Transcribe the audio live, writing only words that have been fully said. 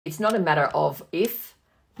It's not a matter of if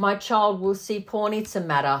my child will see porn, it's a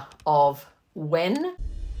matter of when.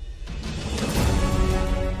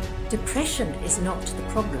 Depression is not the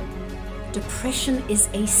problem. Depression is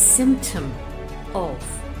a symptom of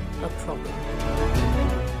a problem.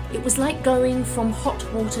 It was like going from hot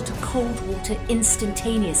water to cold water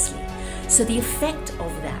instantaneously. So the effect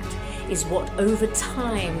of that is what over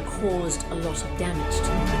time caused a lot of damage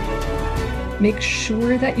to me. Make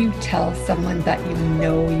sure that you tell someone that you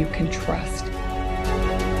know you can trust.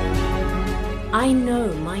 I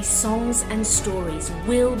know my songs and stories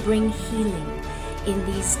will bring healing in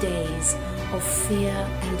these days of fear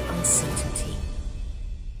and uncertainty.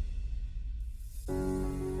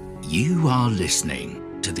 You are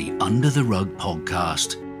listening to the Under the Rug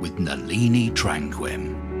podcast with Nalini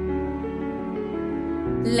Tranquim.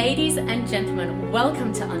 Ladies and gentlemen,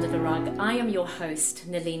 welcome to Under the Rug. I am your host,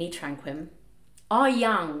 Nalini Tranquim. Our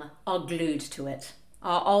young are glued to it.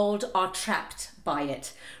 Our old are trapped by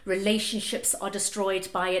it. Relationships are destroyed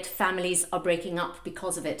by it. Families are breaking up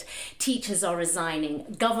because of it. Teachers are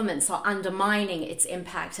resigning. Governments are undermining its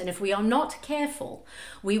impact. And if we are not careful,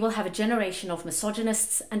 we will have a generation of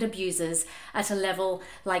misogynists and abusers at a level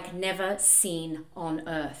like never seen on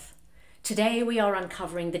earth. Today we are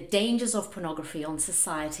uncovering the dangers of pornography on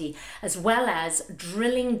society, as well as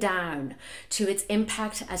drilling down to its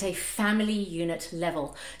impact at a family unit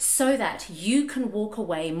level, so that you can walk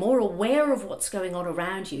away more aware of what's going on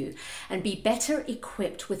around you and be better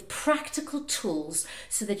equipped with practical tools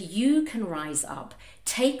so that you can rise up,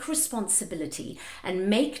 take responsibility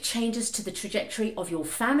and make changes to the trajectory of your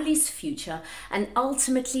family's future and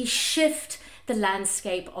ultimately shift the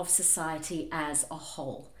landscape of society as a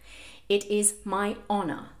whole. It is my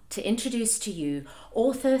honor to introduce to you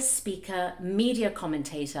author, speaker, media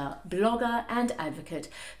commentator, blogger and advocate,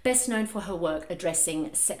 best known for her work addressing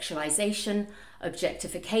sexualisation,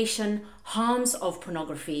 objectification, harms of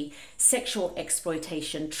pornography, sexual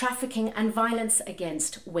exploitation, trafficking and violence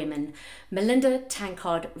against women, Melinda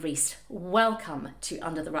Tankard Reist. Welcome to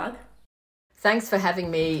Under the Rug. Thanks for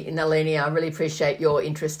having me, Nalini. I really appreciate your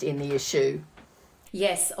interest in the issue.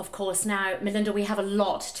 Yes, of course. Now, Melinda, we have a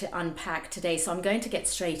lot to unpack today, so I'm going to get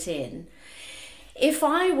straight in. If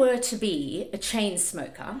I were to be a chain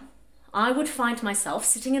smoker, I would find myself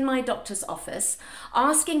sitting in my doctor's office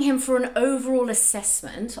asking him for an overall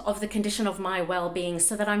assessment of the condition of my well-being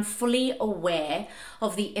so that I'm fully aware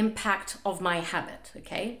of the impact of my habit,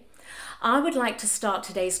 okay? I would like to start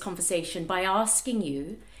today's conversation by asking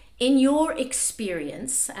you, in your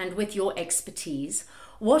experience and with your expertise,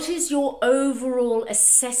 what is your overall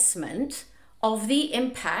assessment of the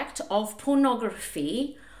impact of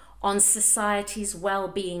pornography on society's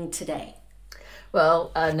well-being today?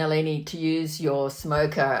 Well, Nalini, to use your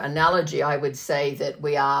smoker analogy, I would say that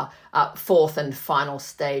we are fourth and final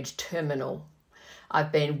stage terminal.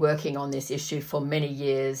 I've been working on this issue for many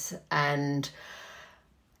years, and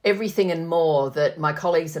everything and more that my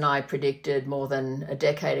colleagues and I predicted more than a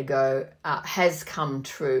decade ago has come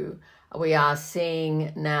true. We are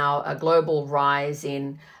seeing now a global rise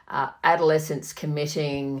in adolescents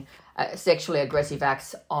committing sexually aggressive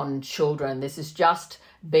acts on children. This has just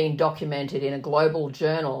been documented in a global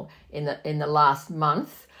journal in the last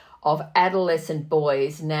month of adolescent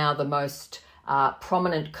boys, now the most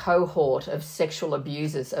prominent cohort of sexual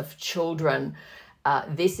abusers of children.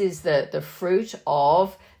 This is the fruit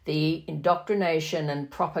of the indoctrination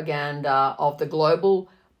and propaganda of the global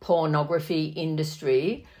pornography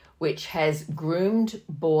industry, which has groomed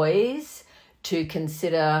boys to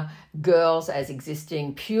consider girls as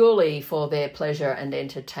existing purely for their pleasure and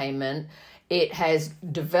entertainment. It has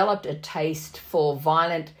developed a taste for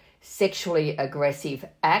violent, sexually aggressive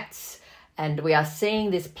acts, and we are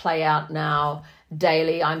seeing this play out now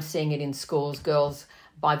daily. I'm seeing it in schools. Girls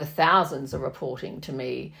by the thousands are reporting to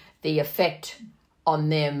me the effect on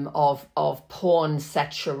them of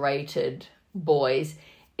porn-saturated boys.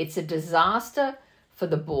 It's a disaster for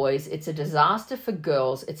the boys, it's a disaster for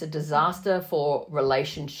girls, it's a disaster for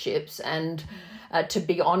relationships. And to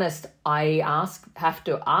be honest, I have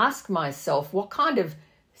to ask myself, what kind of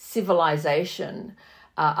civilization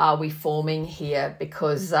are we forming here?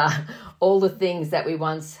 Because all the things that we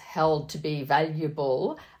once held to be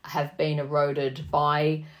valuable have been eroded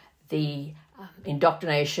by the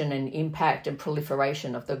indoctrination and impact and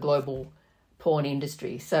proliferation of the global porn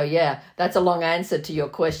industry. So yeah, that's a long answer to your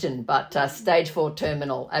question, but stage 4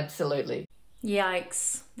 terminal, absolutely.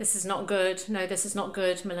 Yikes. This is not good. No, this is not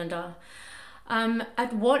good, Melinda.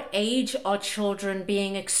 At what age are children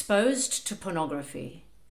being exposed to pornography?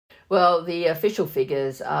 Well, the official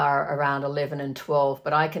figures are around 11 and 12,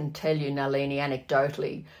 but I can tell you, Nalini,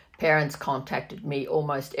 anecdotally, Parents contacted me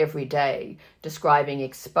almost every day describing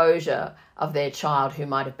exposure of their child who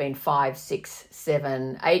might have been 5, 6,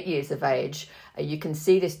 7, 8 years of age. You can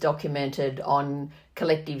see this documented on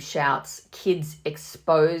Collective Shout's Kids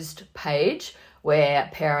Exposed page,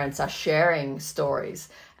 where parents are sharing stories.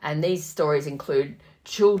 And these stories include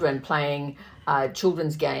children playing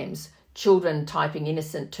children's games, children typing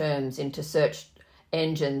innocent terms into search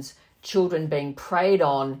engines, children being preyed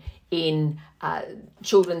on in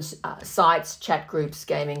children's sites, chat groups,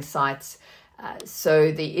 gaming sites.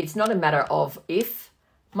 So it's not a matter of if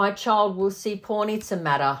my child will see porn, it's a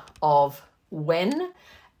matter of when.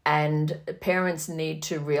 And parents need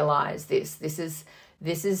to realize this. This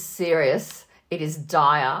is serious. It is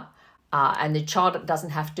dire. And the child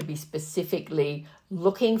doesn't have to be specifically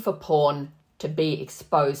looking for porn to be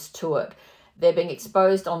exposed to it. They're being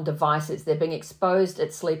exposed on devices. They're being exposed at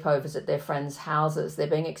sleepovers at their friends' houses. They're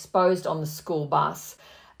being exposed on the school bus.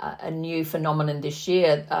 A new phenomenon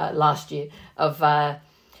last year,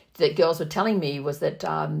 that girls were telling me was that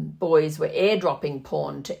boys were airdropping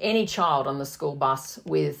porn to any child on the school bus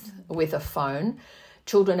with a phone.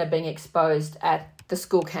 Children are being exposed at the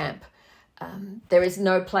school camp. There is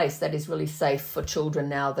no place that is really safe for children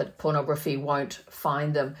now that pornography won't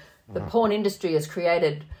find them. The porn industry has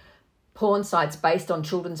created porn sites based on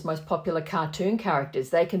children's most popular cartoon characters.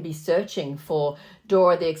 They can be searching for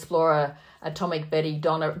Dora the Explorer, Atomic Betty,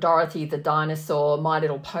 Dorothy the Dinosaur, My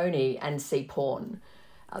Little Pony, and see porn.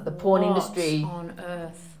 The porn industry on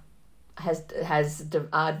earth has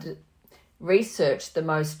researched the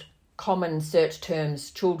most common search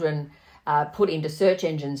terms children put into search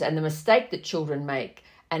engines and the mistake that children make.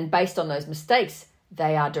 And based on those mistakes,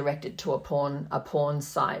 they are directed to a porn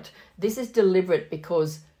site. This is deliberate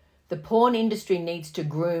because the porn industry needs to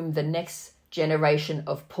groom the next generation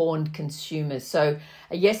of porn consumers. So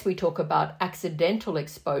yes, we talk about accidental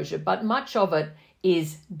exposure, but much of it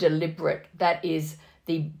is deliberate. That is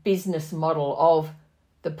the business model of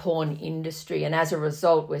the porn industry. And as a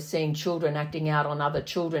result, we're seeing children acting out on other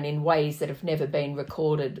children in ways that have never been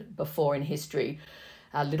recorded before in history.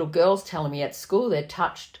 Little girls telling me at school they're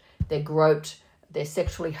touched, they're groped, they're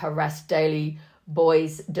sexually harassed daily.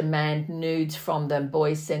 Boys demand nudes from them.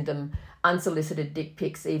 Boys send them unsolicited dick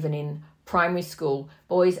pics even in primary school.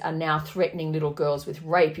 Boys are now threatening little girls with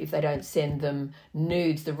rape if they don't send them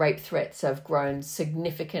nudes. The rape threats have grown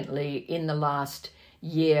significantly in the last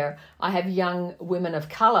year. I have young women of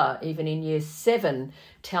colour, even in year 7,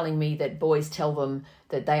 telling me that boys tell them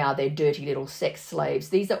that they are their dirty little sex slaves.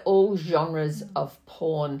 These are all genres of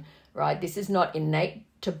porn, right? This is not innate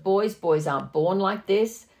to boys. Boys aren't born like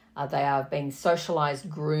this. They are being socialised,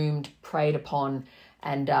 groomed, preyed upon,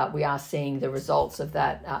 and we are seeing the results of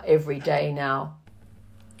that every day now.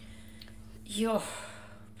 Yo,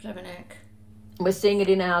 blimmin' heck. We're seeing it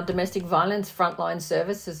in our domestic violence frontline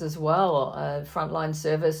services as well. Frontline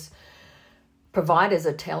service providers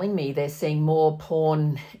are telling me they're seeing more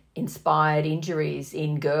porn-inspired injuries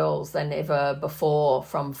in girls than ever before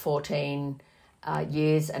from 14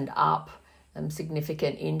 years and up.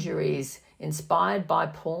 Significant injuries inspired by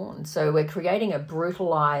porn. So we're creating a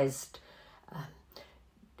brutalized,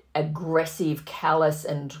 aggressive, callous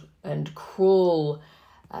and cruel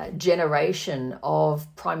generation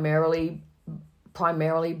of primarily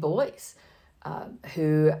boys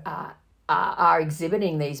who are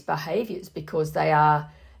exhibiting these behaviours because they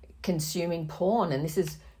are consuming porn. And this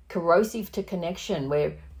is corrosive to connection.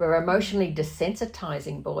 We're emotionally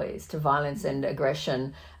desensitizing boys to violence and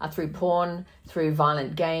aggression through porn, through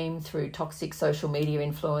violent game, through toxic social media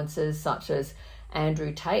influences such as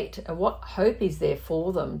Andrew Tate. And what hope is there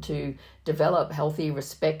for them to develop healthy,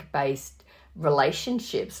 respect-based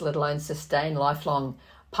relationships, let alone sustain lifelong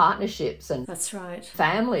partnerships and that's right,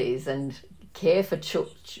 families and care for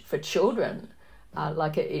children?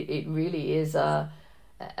 It really is a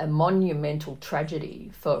monumental tragedy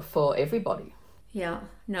for everybody. Yeah,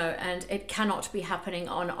 no, and it cannot be happening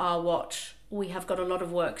on our watch. We have got a lot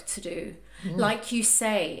of work to do. Like you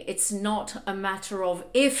say, it's not a matter of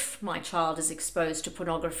if my child is exposed to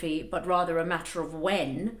pornography, but rather a matter of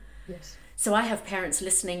when. Yes. So I have parents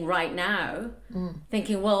listening right now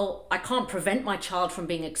thinking, well, I can't prevent my child from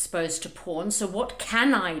being exposed to porn, so what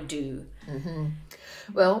can I do? Mm-hmm.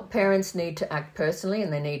 Well, parents need to act personally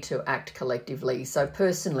and they need to act collectively. So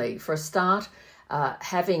personally, for a start,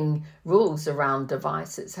 having rules around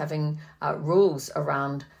devices, having rules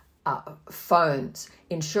around phones,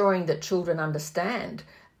 ensuring that children understand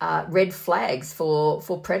red flags for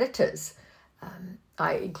predators.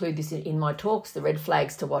 I include this in my talks, the red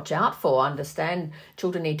flags to watch out for.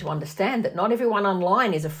 Children need to understand that not everyone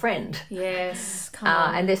online is a friend. Yes, come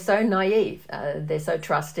on. And they're so naive. They're so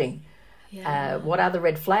trusting. Yeah. What are the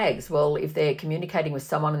red flags? Well, if they're communicating with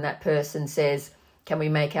someone and that person says, can we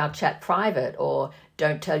make our chat private? Or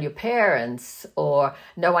don't tell your parents, or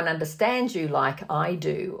no one understands you like I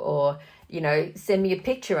do, or, send me a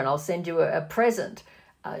picture and I'll send you a present.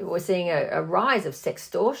 We're seeing a rise of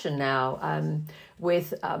sextortion now,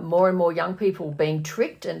 with more and more young people being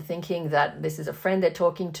tricked and thinking that this is a friend they're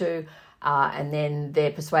talking to, and then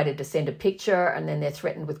they're persuaded to send a picture, and then they're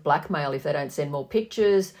threatened with blackmail if they don't send more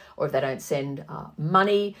pictures or if they don't send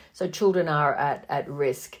money. So children are at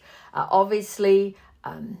risk. Obviously,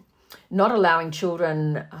 not allowing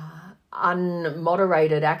children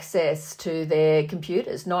unmoderated access to their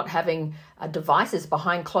computers, not having devices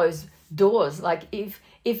behind closed doors. Like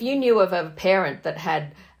if you knew of a parent that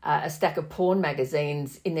had a stack of porn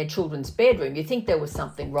magazines in their children's bedroom, you think there was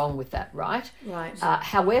something wrong with that, right? Right.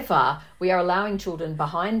 However, we are allowing children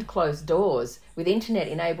behind closed doors with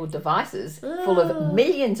internet-enabled devices full of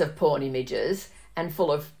millions of porn images and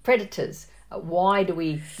full of predators. Why do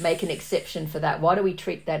we make an exception for that? Why do we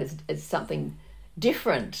treat that as something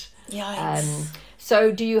different? Yikes.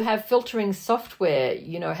 So do you have filtering software?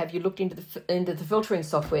 Have you looked into the filtering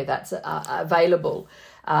software that's available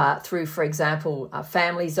through, for example,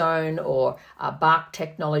 Family Zone or Bark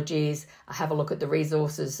Technologies? Have a look at the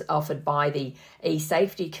resources offered by the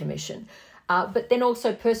E-Safety Commission. But then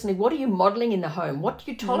also personally, what are you modelling in the home? What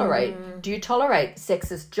do you tolerate? Do you tolerate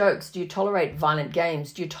sexist jokes? Do you tolerate violent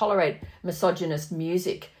games? Do you tolerate misogynist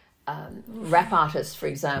music? Rap artists, for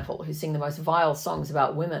example, who sing the most vile songs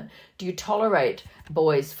about women. Do you tolerate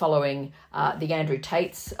boys following the Andrew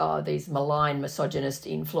Tates, these malign misogynist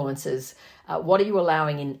influences? What are you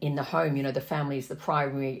allowing in the home? The family is the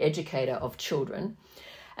primary educator of children.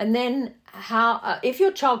 And then how, if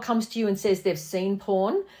your child comes to you and says they've seen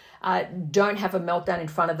porn, don't have a meltdown in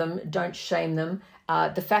front of them. Don't shame them.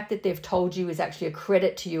 The fact that they've told you is actually a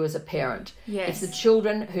credit to you as a parent. Yes. It's the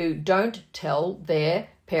children who don't tell their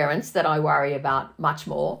parents that I worry about much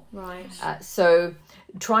more. Right. So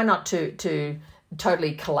try not to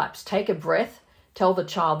totally collapse. Take a breath. Tell the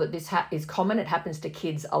child that this is common. It happens to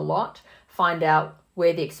kids a lot. Find out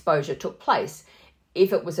where the exposure took place.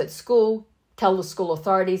 If it was at school, tell the school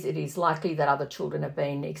authorities. It is likely that other children have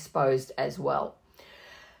been exposed as well.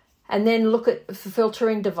 And then look at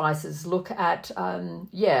filtering devices. Look at,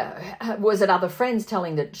 was it other friends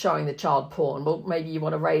showing the child porn? Well, maybe you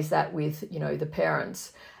want to raise that with, the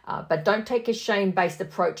parents. But don't take a shame-based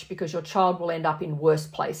approach, because your child will end up in worse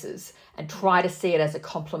places, and try to see it as a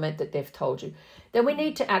compliment that they've told you. Then we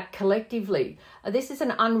need to act collectively. This is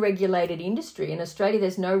an unregulated industry. In Australia,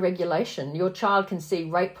 there's no regulation. Your child can see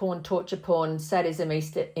rape porn, torture porn, sadism,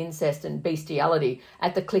 incest and bestiality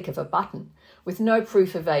at the click of a button, with no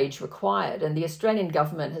proof of age required. And the Australian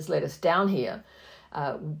government has let us down here.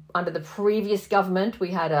 Under the previous government,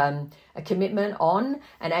 we had a commitment on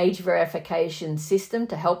an age verification system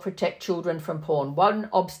to help protect children from porn. One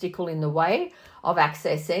obstacle in the way of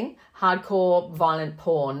accessing hardcore violent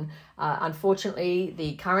porn. Unfortunately,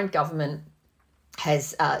 the current government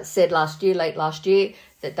has said late last year,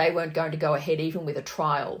 that they weren't going to go ahead even with a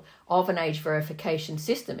trial of an age verification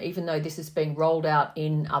system, even though this is being rolled out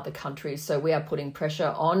in other countries. So we are putting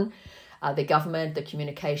pressure on the government, the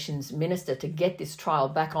communications minister, to get this trial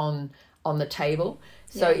back on the table.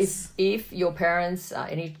 So Yes. if your parents,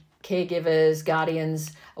 any caregivers,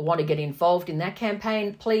 guardians want to get involved in that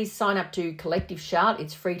campaign, please sign up to Collective Shout.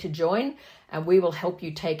 It's free to join, and we will help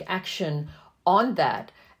you take action on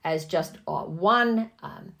that as just one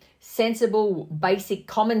sensible, basic,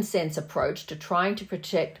 common sense approach to trying to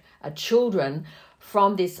protect children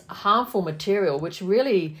from this harmful material, which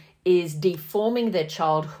really is deforming their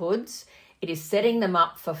childhoods. It is setting them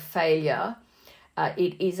up for failure.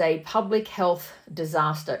 It is a public health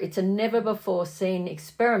disaster. It's a never-before-seen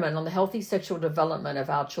experiment on the healthy sexual development of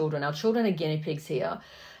our children. Our children are guinea pigs here.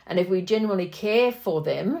 And if we genuinely care for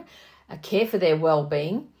them, care for their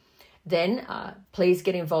well-being, then please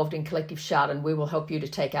get involved in Collective Shout, and we will help you to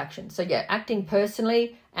take action. So acting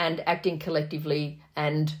personally and acting collectively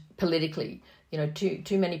and politically.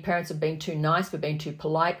 Too many parents have been too nice, we've been too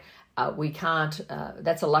polite. We can't,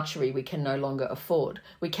 that's a luxury we can no longer afford.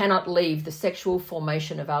 We cannot leave the sexual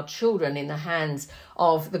formation of our children in the hands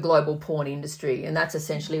of the global porn industry. And that's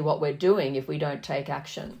essentially what we're doing if we don't take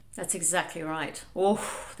action. That's exactly right. Oh,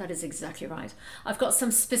 that is exactly right. I've got some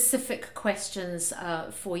specific questions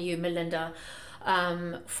for you, Melinda,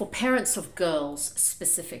 for parents of girls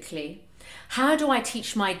specifically. How do I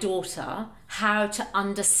teach my daughter how to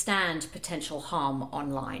understand potential harm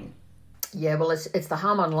online? Yeah, well, it's the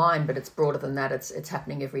harm online, but it's broader than that. It's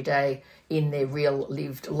happening every day in their real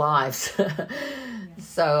lived lives.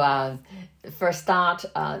 So for a start,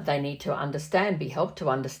 they need to be helped to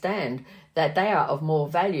understand that they are of more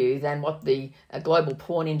value than what the global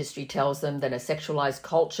porn industry tells them, than a sexualized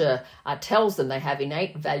culture tells them. They have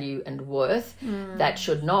innate value and worth that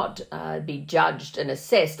should not be judged and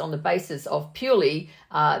assessed on the basis of purely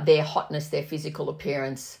their hotness, their physical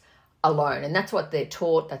appearance alone. And that's what they're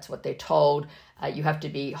taught, that's what they're told. You have to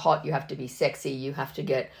be hot, you have to be sexy, you have to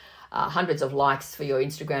get hundreds of likes for your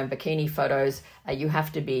Instagram bikini photos, you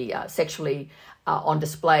have to be sexually on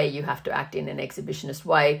display, you have to act in an exhibitionist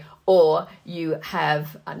way, or you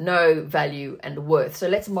have no value and worth. So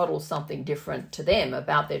let's model something different to them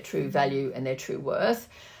about their true value and their true worth.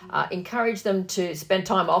 Encourage them to spend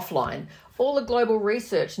time offline. All the global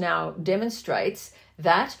research now demonstrates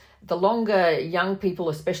that the longer young people,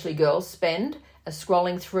 especially girls, spend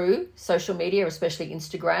scrolling through social media, especially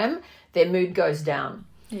Instagram, their mood goes down.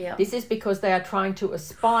 Yeah. This is because they are trying to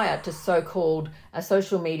aspire to so-called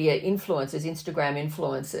social media influencers, Instagram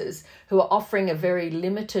influencers, who are offering a very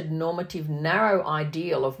limited, normative, narrow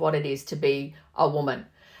ideal of what it is to be a woman.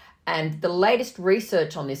 And the latest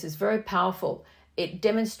research on this is very powerful. It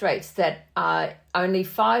demonstrates that only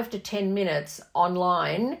 5 to 10 minutes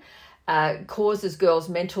online causes girls'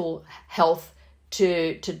 mental health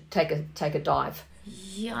to take a dive.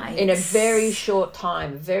 Yikes. In a very short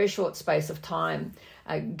time, very short space of time.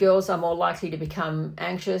 Girls are more likely to become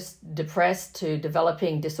anxious, depressed, to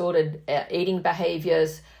developing disordered eating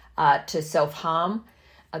behaviours, to self-harm.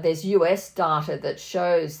 There's US data that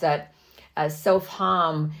shows that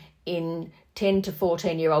self-harm in 10 to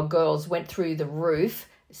 14-year-old girls went through the roof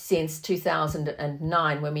since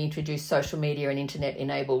 2009, when we introduced social media and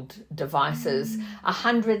internet-enabled devices.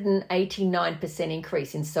 189%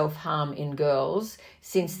 increase in self-harm in girls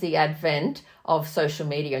since the advent of social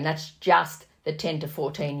media. And that's just the 10 to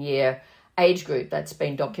 14-year age group. That's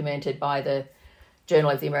been documented by the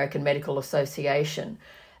Journal of the American Medical Association.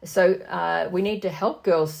 So we need to help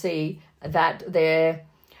girls see that they're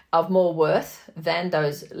of more worth than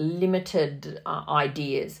those limited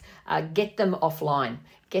ideas. Get them offline,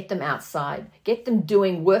 get them outside, get them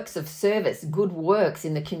doing works of service, good works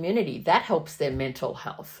in the community. That helps their mental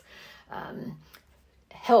health.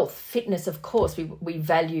 Health, fitness, of course, we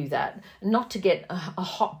value that. Not to get a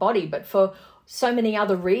hot body, but for so many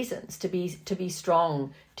other reasons, to be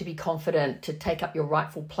strong, to be confident, to take up your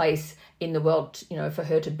rightful place in the world, for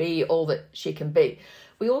her to be all that she can be.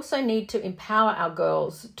 We also need to empower our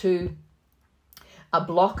girls to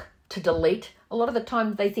block, to delete. A lot of the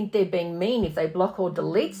time they think they're being mean if they block or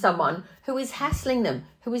delete someone who is hassling them,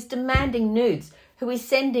 who is demanding nudes, who is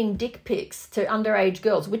sending dick pics to underage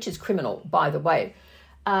girls, which is criminal, by the way.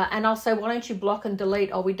 And I'll say, why don't you block and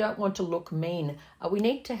delete? Oh, we don't want to look mean. We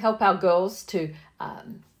need to help our girls to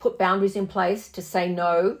put boundaries in place, to say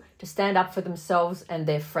no, to stand up for themselves and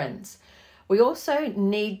their friends. We also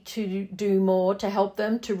need to do more to help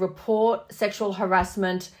them to report sexual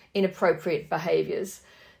harassment, inappropriate behaviours.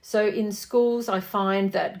 So in schools, I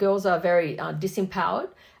find that girls are very disempowered,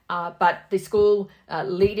 but the school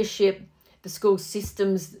leadership, the school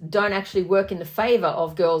systems don't actually work in the favour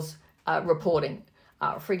of girls reporting.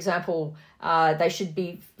 For example, they should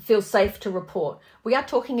feel safe to report. We are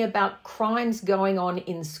talking about crimes going on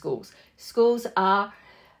in schools. Schools are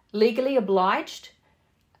legally obliged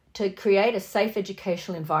to create a safe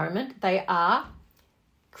educational environment. They are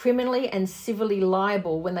criminally and civilly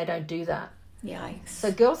liable when they don't do that. Yikes.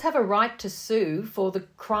 So girls have a right to sue for the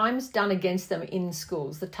crimes done against them in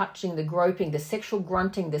schools, the touching, the groping, the sexual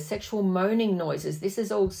grunting, the sexual moaning noises. This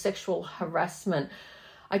is all sexual harassment.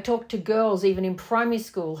 I talk to girls, even in primary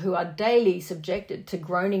school, who are daily subjected to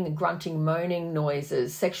groaning and grunting, moaning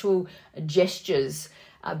noises, sexual gestures,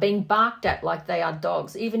 being barked at like they are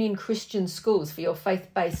dogs, even in Christian schools, for your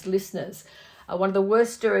faith-based listeners. One of the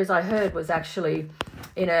worst stories I heard was actually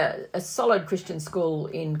in a solid Christian school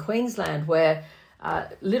in Queensland, where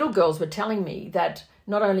little girls were telling me that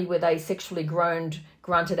not only were they sexually groaned,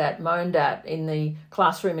 grunted at, moaned at in the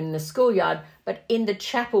classroom and in the schoolyard, but in the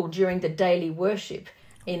chapel during the daily worship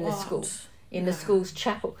in the school, in the school's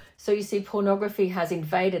chapel. So you see, pornography has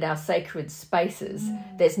invaded our sacred spaces.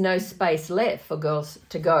 There's no space left for girls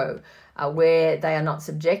to go where they are not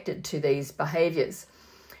subjected to these behaviours.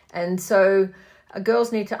 And so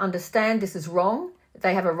girls need to understand this is wrong.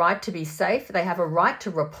 They have a right to be safe. They have a right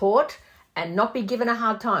to report and not be given a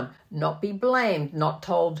hard time, not be blamed, not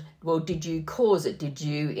told, well, did you cause it? Did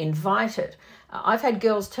you invite it? I've had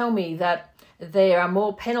girls tell me that there are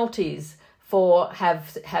more penalties for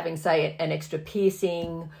having, say, an extra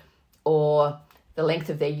piercing or the length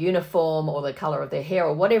of their uniform or the colour of their hair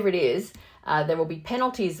or whatever it is. There will be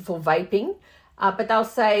penalties for vaping, but they'll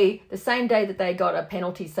say the same day that they got a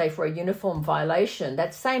penalty, say, for a uniform violation,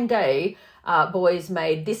 that same day, boys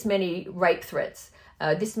made this many rape threats,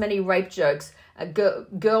 this many rape jokes.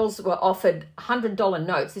 Girls were offered $100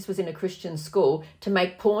 notes, this was in a Christian school, to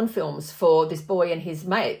make porn films for this boy and his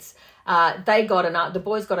mates. The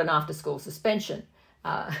boys got an after-school suspension.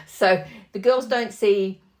 So the girls don't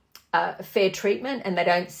see fair treatment and they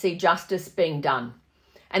don't see justice being done.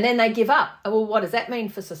 And then they give up. Well, what does that mean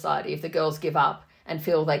for society if the girls give up and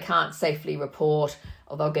feel they can't safely report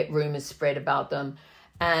or they'll get rumours spread about them?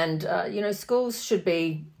 And, schools should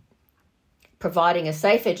be providing a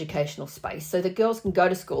safe educational space so that girls can go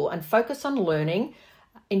to school and focus on learning,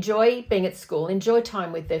 enjoy being at school, enjoy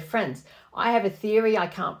time with their friends. I have a theory, I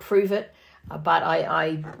can't prove it, but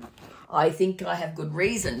I think I have good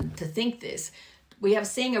reason to think this. We are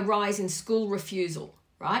seeing a rise in school refusal,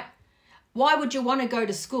 right? Why would you want to go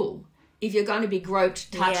to school if you're going to be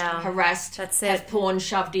groped, touched, harassed, have porn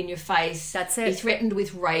shoved in your face, be threatened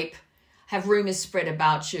with rape, have rumours spread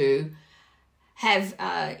about you, have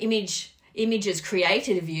images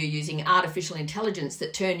created of you using artificial intelligence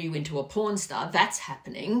that turn you into a porn star? That's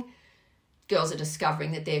happening. Girls are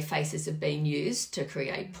discovering that their faces are being used to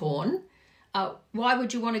create porn. Why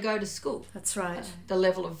would you want to go to school? That's right. The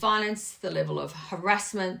level of violence, the level of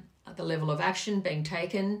harassment, the level of action being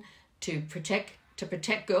taken to protect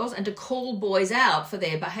girls and to call boys out for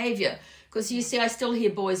their behaviour. Because you see, I still hear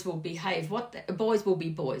boys will behave. Boys will be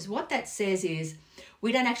boys. What that says is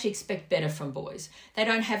we don't actually expect better from boys. They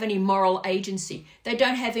don't have any moral agency. They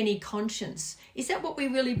don't have any conscience. Is that what we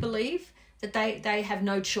really believe? That they have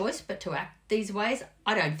no choice but to act these ways?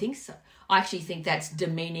 I don't think so. I actually think that's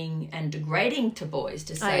demeaning and degrading to boys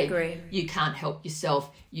to say, I agree, you can't help yourself,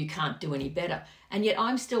 you can't do any better. And yet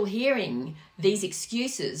I'm still hearing these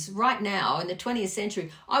excuses right now in the 20th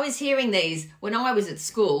century. I was hearing these when I was at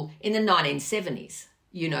school in the 1970s,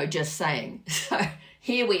 just saying. So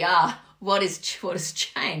here we are. What has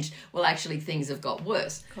changed? Well, actually, things have got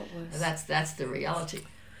worse. That's the reality.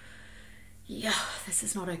 Yeah, this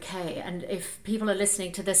is not okay. And if people are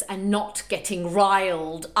listening to this and not getting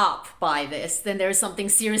riled up by this, then there is something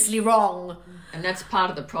seriously wrong. And that's part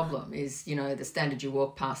of the problem is, the standard you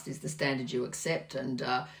walk past is the standard you accept. And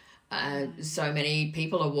so many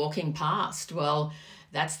people are walking past. Well,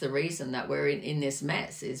 that's the reason that we're in this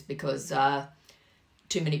mess, is because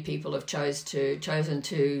too many people have chosen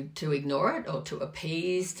to ignore it or to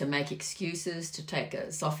appease, to make excuses, to take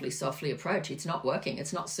a softly approach. It's not working.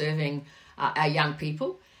 It's not serving our young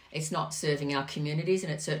people. It's not serving our communities,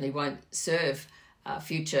 and it certainly won't serve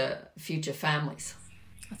future families.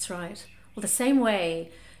 That's right. Well, the same way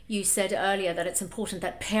you said earlier that it's important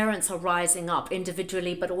that parents are rising up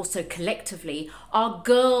individually but also collectively, our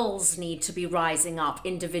girls need to be rising up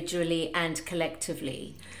individually and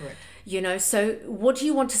collectively. Correct. So what do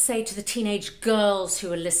you want to say to the teenage girls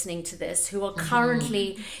who are listening to this, who are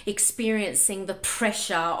currently experiencing the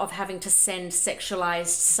pressure of having to send sexualized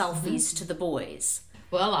selfies to the boys?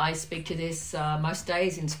 Well, I speak to this most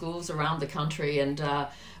days in schools around the country, and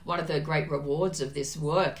one of the great rewards of this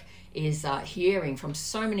work is hearing from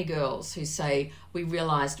so many girls who say, we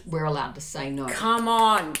realised we're allowed to say no. Come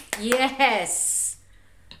on. Yes.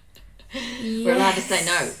 We're allowed to say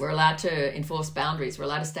no. We're allowed to enforce boundaries. We're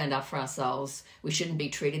allowed to stand up for ourselves. We shouldn't be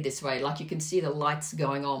treated this way. Like, you can see the lights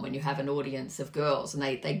going on when you have an audience of girls, and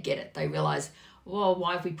they get it. They realise, well,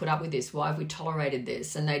 why have we put up with this? Why have we tolerated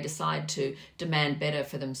this? And they decide to demand better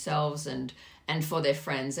for themselves and for their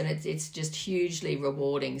friends. And it's just hugely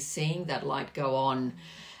rewarding seeing that light go on.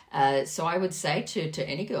 So I would say to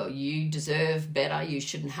any girl, you deserve better. You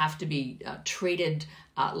shouldn't have to be treated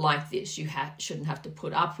like this. You shouldn't have to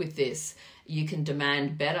put up with this. You can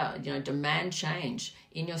demand better, demand change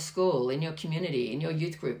in your school, in your community, in your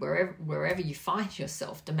youth group, wherever you find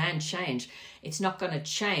yourself. Demand change. It's not going to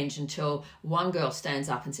change until one girl stands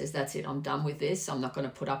up and says, that's it, I'm done with this. I'm not going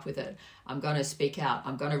to put up with it. I'm going to speak out.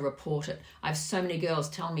 I'm going to report it. I have so many girls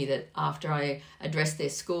tell me that after I addressed their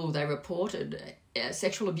school, they reported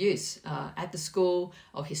sexual abuse at the school,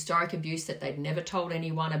 or historic abuse that they'd never told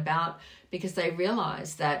anyone about, because they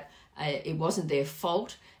realised that it wasn't their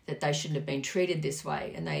fault, that they shouldn't have been treated this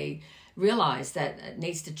way, and they realise that it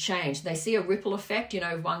needs to change. They see a ripple effect.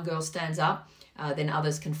 If one girl stands up, then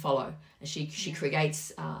others can follow, and she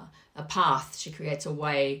creates a path. She creates a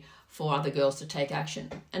way for other girls to take action.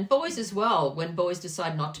 And boys as well, when boys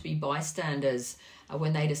decide not to be bystanders,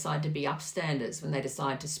 when they decide to be upstanders, when they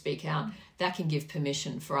decide to speak out, that can give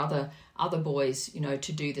permission for other boys,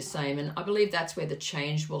 to do the same. And I believe that's where the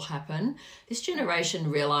change will happen. This generation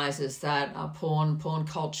realizes that porn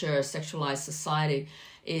culture, sexualized society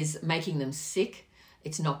is making them sick.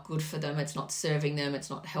 It's not good for them. It's not serving them. It's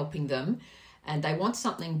not helping them. And they want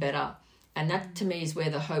something better. And that, to me, is where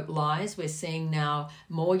the hope lies. We're seeing now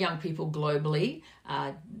more young people globally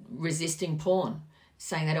resisting porn,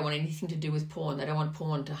 saying they don't want anything to do with porn. They don't want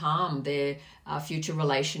porn to harm their future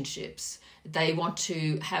relationships. They want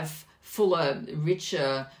to have fuller,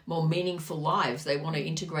 richer, more meaningful lives. They want to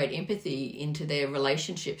integrate empathy into their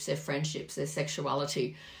relationships, their friendships, their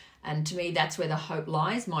sexuality. And to me, that's where the hope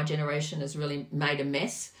lies. My generation has really made a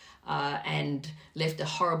mess and left a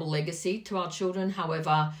horrible legacy to our children.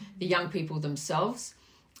 However, the young people themselves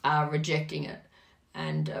are rejecting it.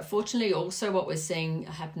 And fortunately, also what we're seeing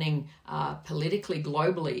happening politically,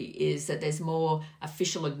 globally, is that there's more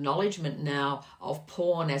official acknowledgement now of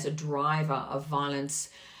porn as a driver of violence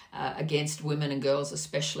against women and girls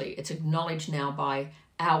especially. It's acknowledged now by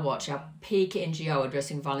Our Watch, our peak NGO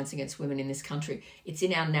addressing violence against women in this country. It's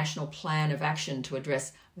in our national plan of action to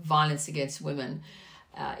address violence against women.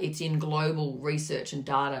 It's in global research and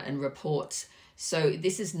data and reports. So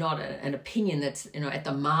this is not an opinion that's at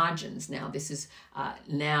the margins now. This is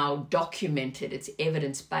now documented. It's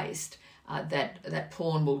evidence-based that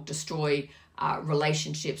porn will destroy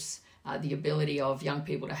relationships, the ability of young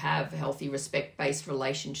people to have healthy, respect-based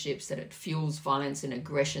relationships, that it fuels violence and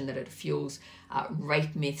aggression, that it fuels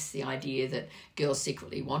rape myths, the idea that girls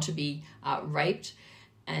secretly want to be raped.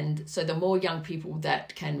 And so the more young people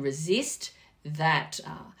that can resist that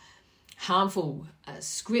harmful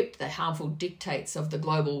script, the harmful dictates of the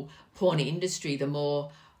global porn industry, the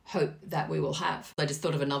more hope that we will have. I just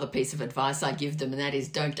thought of another piece of advice I give them, and that is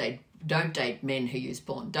don't date men who use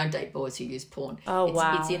porn. Don't date boys who use porn.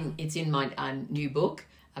 Wow. It's in my new book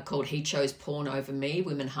called He Chose Porn Over Me,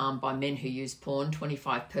 Women Harmed by Men Who Use Porn,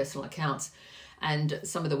 25 personal accounts. And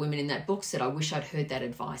some of the women in that book said, I wish I'd heard that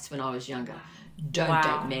advice when I was younger. Don't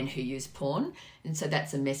date men who use porn. And so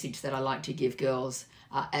that's a message that I like to give girls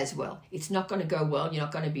as well. It's not going to go well. You're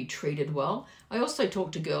not going to be treated well. I also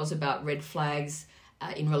talk to girls about red flags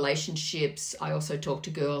in relationships. I also talk to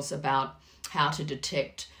girls about how to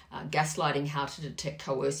detect gaslighting, how to detect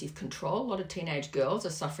coercive control. A lot of teenage girls are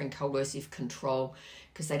suffering coercive control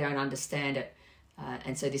because they don't understand it.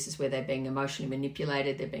 And so this is where they're being emotionally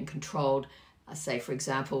manipulated, they're being controlled. Say, for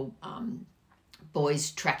example,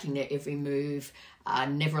 boys tracking their every move,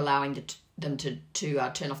 never allowing them to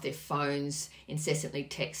turn off their phones, incessantly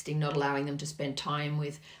texting, not allowing them to spend time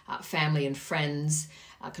with family and friends,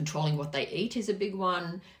 controlling what they eat is a big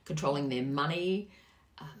one, controlling their money.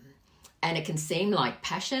 And it can seem like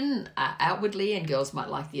passion outwardly, and girls might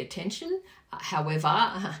like the attention.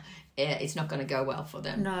 However, it's not going to go well for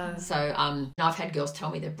them. No. So I've had girls tell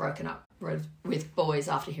me they've broken up with boys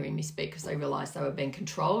after hearing me speak because they realised they were being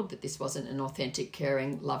controlled, that this wasn't an authentic,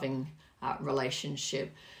 caring, loving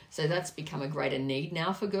relationship. So that's become a greater need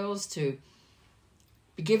now for girls to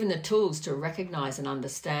be given the tools to recognise and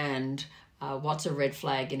understand what's a red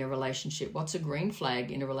flag in a relationship, what's a green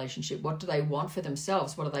flag in a relationship, what do they want for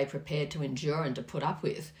themselves, what are they prepared to endure and to put up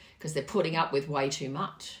with, because they're putting up with way too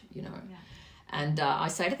much, Yeah. And I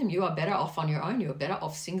say to them, you are better off on your own. You are better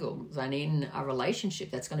off single than in a relationship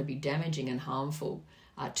that's going to be damaging and harmful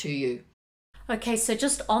to you. Okay, so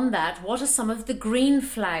just on that, what are some of the green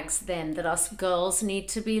flags then that us girls need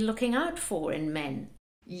to be looking out for in men?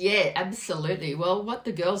 Yeah, absolutely. Well, what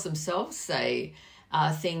the girls themselves say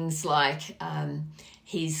are things like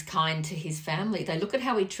he's kind to his family. They look at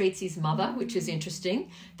how he treats his mother, which is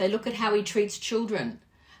interesting. They look at how he treats children,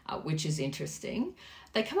 which is interesting.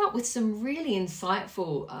 They come up with some really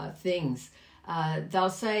insightful things. They'll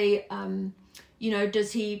say,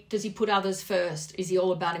 does he put others first? Is he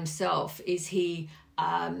all about himself? Is he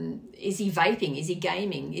vaping? Is he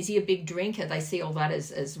gaming? Is he a big drinker? They see all that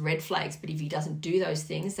as red flags. But if he doesn't do those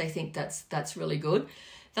things, they think that's really good.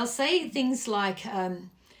 They'll say things like,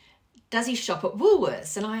 does he shop at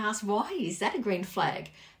Woolworths? And I ask, why? Is that a green flag?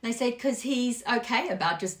 And they say, because he's okay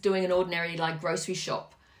about just doing an ordinary grocery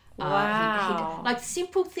shop. Wow. Like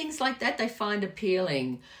simple things like that they find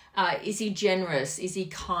appealing. Is he generous? Is he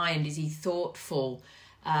kind? Is he thoughtful?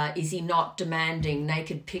 Is he not demanding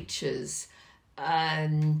naked pictures?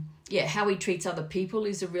 How he treats other people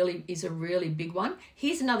is a really big one.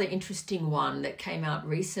 Here's another interesting one that came out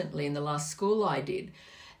recently in the last school I did.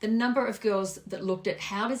 The number of girls that looked at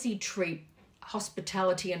how does he treat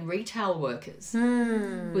hospitality and retail workers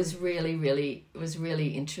was really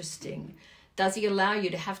interesting. Does he allow you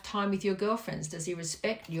to have time with your girlfriends? Does he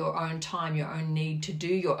respect your own time, your own need to do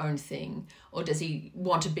your own thing? Or does he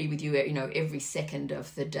want to be with you, every second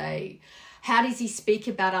of the day? How does he speak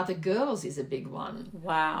about other girls is a big one.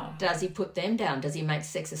 Wow. Does he put them down? Does he make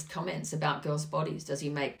sexist comments about girls' bodies? Does he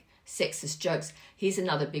make sexist jokes? Here's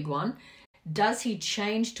another big one. Does he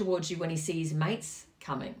change towards you when he sees mates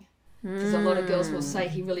coming? Because a lot of girls will say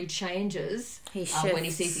he really changes. He shifts. When he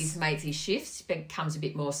sees his mates, he shifts, becomes a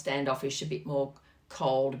bit more standoffish, a bit more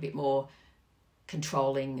cold, a bit more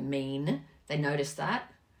controlling, mean. They notice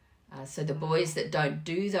that. So the boys that don't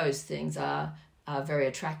do those things are very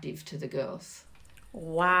attractive to the girls.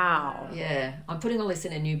 Wow. Yeah. I'm putting all this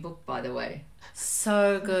in a new book, by the way.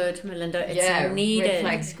 So good, Melinda. It's needed. Red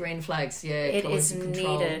flags, green flags. Yeah. It is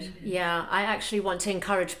needed. Yeah. I actually want to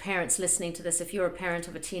encourage parents listening to this, if you're a parent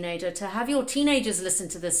of a teenager, to have your teenagers listen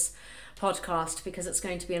to this podcast, because it's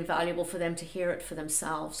going to be invaluable for them to hear it for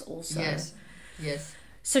themselves also. Yes.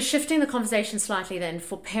 So shifting the conversation slightly then,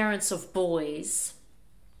 for parents of boys,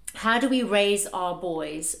 how do we raise our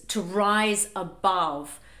boys to rise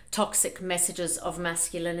above toxic messages of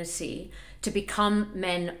masculinity to become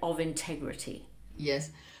men of integrity?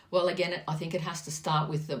 Yes. Well, again, I think it has to start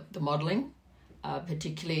with the modelling,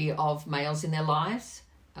 particularly of males in their lives,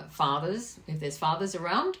 fathers, if there's fathers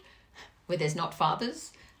around. Where there's not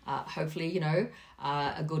fathers, hopefully,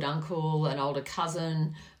 a good uncle, an older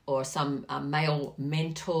cousin, or some male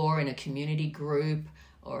mentor in a community group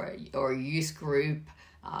or a youth group.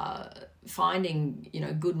 Finding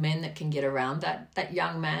good men that can get around that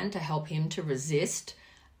young man to help him to resist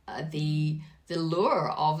the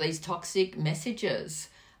lure of these toxic messages,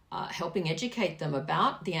 helping educate them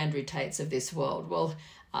about the Andrew Tates of this world. Well,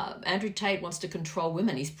 Andrew Tate wants to control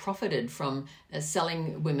women. He's profited from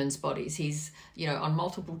selling women's bodies. He's on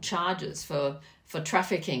multiple charges for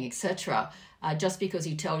trafficking, etc. Just because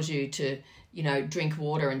he tells you to drink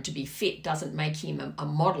water and to be fit doesn't make him a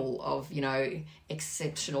model of,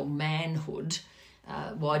 exceptional manhood.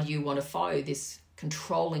 Why do you want to follow this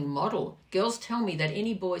controlling model? Girls tell me that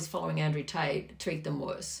any boys following Andrew Tate treat them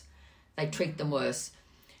worse. They treat them worse.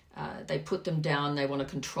 They put them down. They want to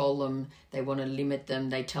control them. They want to limit them.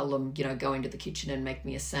 They tell them, go into the kitchen and make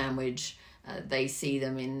me a sandwich. They see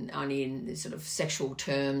them only in sort of sexual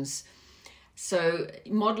terms. So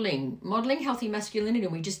modelling healthy masculinity,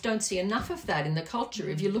 and we just don't see enough of that in the culture.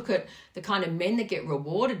 If you look at the kind of men that get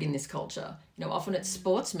rewarded in this culture, often it's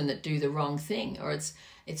sportsmen that do the wrong thing, or it's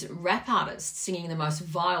rap artists singing the most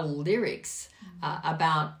vile lyrics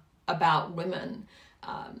about women.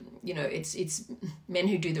 It's men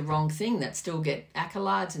who do the wrong thing that still get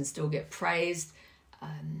accolades and still get praised,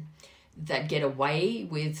 that get away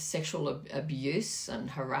with sexual abuse and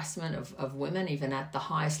harassment of women, even at the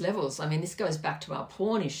highest levels. I mean, this goes back to our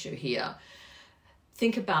porn issue here.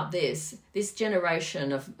 Think about this. This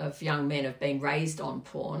generation of young men have been raised on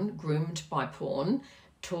porn, groomed by porn,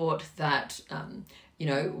 taught that,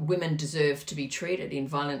 women deserve to be treated in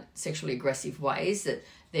violent, sexually aggressive ways, that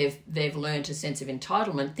they've learned a sense of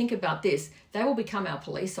entitlement. Think about this. They will become our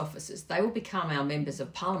police officers. They will become our members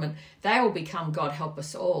of parliament. They will become, God help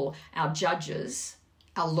us all, our judges,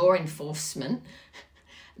 our law enforcement,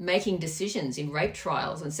 making decisions in rape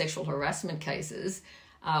trials and sexual harassment cases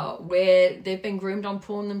where they've been groomed on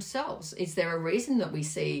porn themselves. Is there a reason that we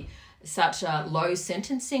see such low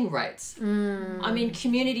sentencing rates? I mean,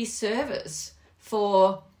 community service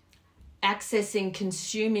for accessing,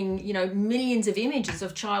 consuming, millions of images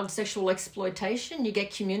of child sexual exploitation. You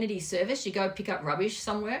get community service, you go pick up rubbish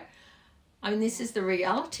somewhere. I mean, this is the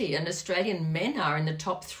reality. And Australian men are in the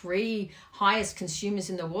top 3 highest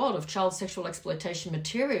consumers in the world of child sexual exploitation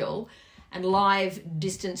material and live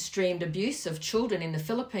distance streamed abuse of children in the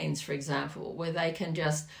Philippines, for example, where they can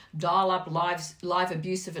just dial up live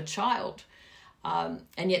abuse of a child.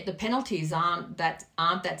 And yet the penalties aren't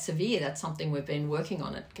that severe. That's something we've been working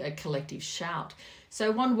on at Collective Shout.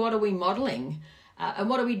 So what are we modelling? And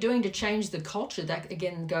what are we doing to change the culture? That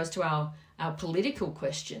again goes to our political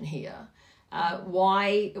question here.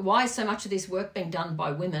 Why is so much of this work being done by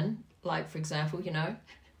women? Like, for example,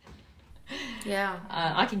 Yeah.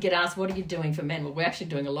 I can get asked, what are you doing for men? Well, we're actually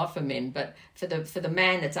doing a lot for men, but for the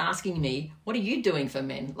man that's asking me, what are you doing for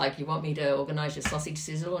men? Like, you want me to organise your sausage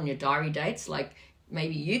sizzle on your diary dates? Like,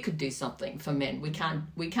 maybe you could do something for men. We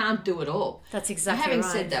can't do it all. That's exactly Having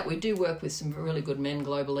right. said that, we do work with some really good men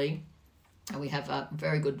globally. And we have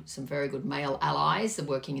some very good male allies that are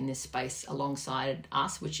working in this space alongside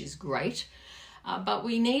us, which is great. But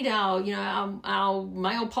we need our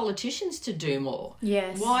male politicians to do more.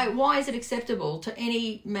 Yes. Why is it acceptable to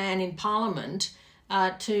any man in Parliament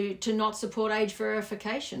to not support age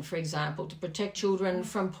verification, for example, to protect children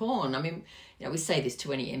from porn? I mean, we say this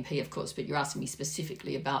to any MP, of course, but you're asking me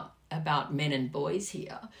specifically about men and boys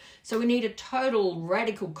here. So we need a total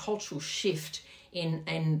radical cultural shift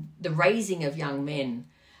in the raising of young men.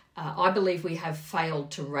 I believe we have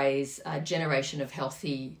failed to raise a generation of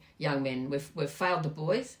healthy young men. We've failed the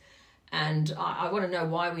boys, and I want to know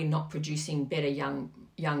why we're not producing better young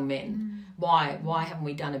men. Why haven't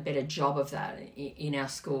we done a better job of that in our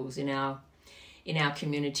schools, in our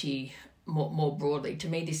community more broadly? To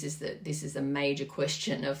me, this is a major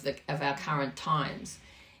question of our current times,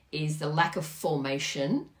 is the lack of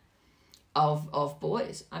formation of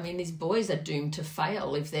boys. I mean, these boys are doomed to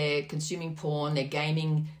fail if they're consuming porn, they're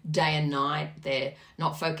gaming day and night, they're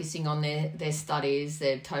not focusing on their studies,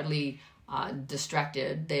 they're totally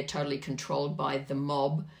distracted, they're totally controlled by the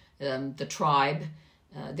mob, the tribe,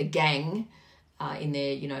 the gang in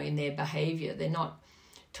their behaviour. They're not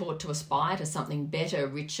taught to aspire to something better,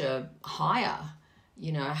 richer, higher.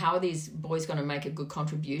 How are these boys going to make a good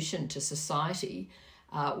contribution to society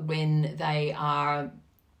when they are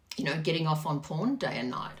getting off on porn day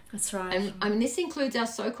and night? That's right. And I mean, this includes our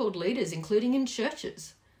so-called leaders, including in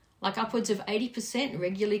churches, like upwards of 80%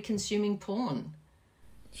 regularly consuming porn.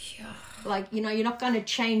 Yeah. Like, you're not going to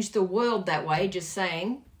change the world that way, just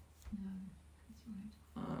saying. No,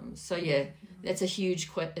 that's right. So yeah, it's a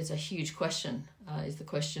huge question. Is the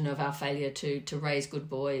question of our failure to raise good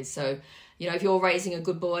boys. So, if you're raising a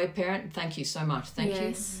good boy parent, thank you so much. Thank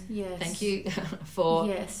you. Yes. Thank you for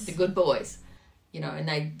Yes. the good boys. And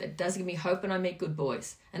that does give me hope when I meet good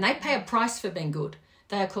boys. And they pay a price for being good.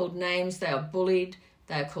 They are called names, they are bullied,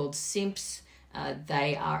 they are called simps,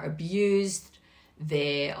 they are abused,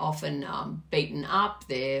 they're often beaten up,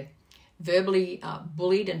 they're verbally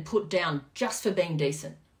bullied and put down just for being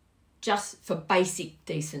decent, just for basic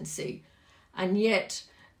decency. And yet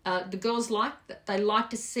the girls they like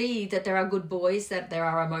to see that there are good boys, that there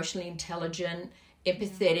are emotionally intelligent,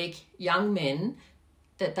 empathetic young men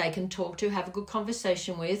that they can talk to, have a good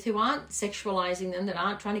conversation with, who aren't sexualizing them, that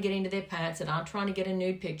aren't trying to get into their pants, that aren't trying to get a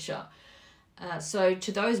nude picture. So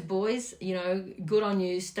to those boys, good on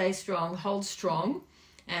you, stay strong, hold strong.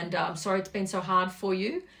 And I'm sorry it's been so hard for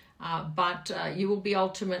you, but you will be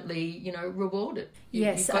ultimately, rewarded.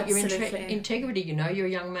 Yes, you've got absolutely. your integrity, you're a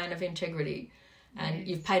young man of integrity. And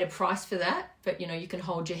you've paid a price for that, but, you can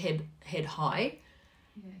hold your head high.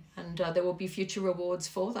 Yes. And there will be future rewards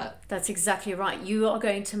for that. That's exactly right. You are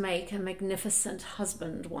going to make a magnificent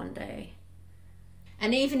husband one day.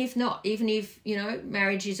 And even if not,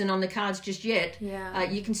 marriage isn't on the cards just yet,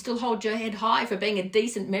 you can still hold your head high for being a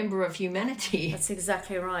decent member of humanity. That's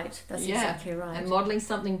exactly right. Exactly right. And modelling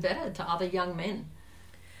something better to other young men.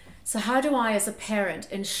 So how do I, as a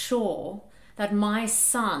parent, ensure that my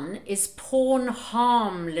son is porn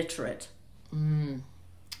harm literate?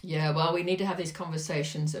 Yeah, well, we need to have these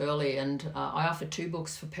conversations early, and I offer 2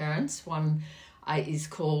 books for parents. One is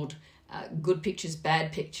called Good Pictures,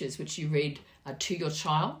 Bad Pictures, which you read to your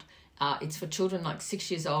child. It's for children like 6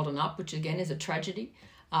 years old and up, which again is a tragedy.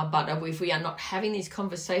 But if we are not having these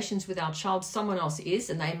conversations with our child, someone else is,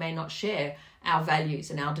 and they may not share our values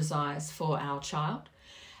and our desires for our child.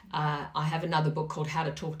 I have another book called How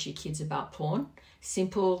to Talk to Your Kids About Porn.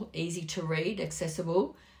 Simple, easy to read,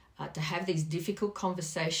 accessible. To have these difficult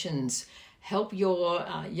conversations, help your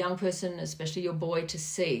young person, especially your boy, to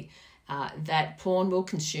see that porn will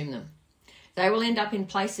consume them. They will end up in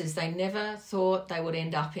places they never thought they would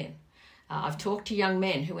end up in. I've talked to young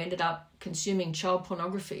men who ended up consuming child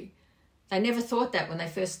pornography. They never thought that when they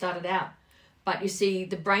first started out. But you see,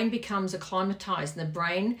 the brain becomes acclimatized, and the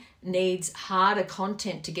brain needs harder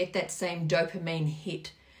content to get that same dopamine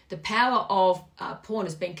hit. The power of porn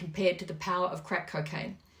has been compared to the power of crack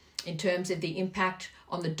cocaine in terms of the impact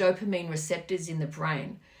on the dopamine receptors in the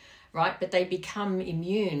brain, right? But they become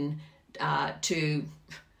immune to,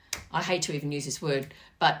 I hate to even use this word,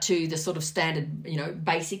 but to the sort of standard,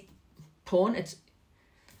 basic porn.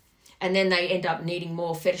 And then they end up needing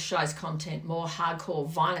more fetishized content, more hardcore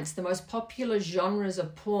violence. The most popular genres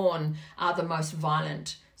of porn are the most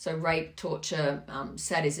violent. So rape, torture,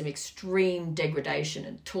 sadism, extreme degradation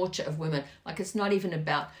and torture of women. Like, it's not even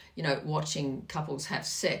about, watching couples have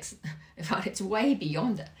sex. It's way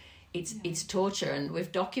beyond that. It's torture. And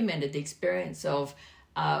we've documented the experience of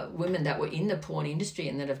women that were in the porn industry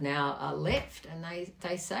and that have now left. And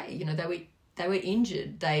they say, they were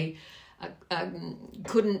injured. They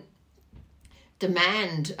couldn't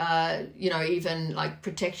demand, even like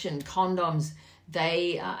protection, condoms.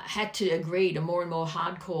 they had to agree to more and more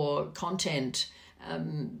hardcore content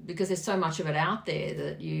because there's so much of it out there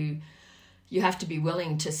that you have to be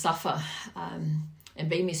willing to suffer and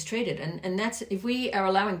be mistreated. And that's, if we are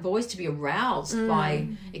allowing boys to be aroused by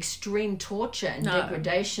extreme torture and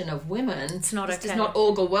degradation of women, it's not this okay. does not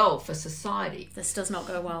augur well for society. This does not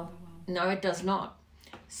go well. No, it does not.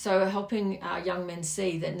 So helping our young men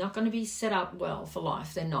see they're not going to be set up well for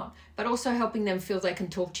life, they're not. But also helping them feel they can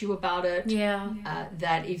talk to you about it. Yeah.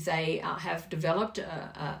 That if they have developed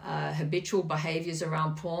habitual behaviours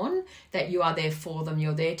around porn, that you are there for them,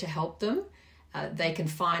 you're there to help them. They can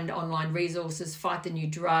find online resources, Fight the New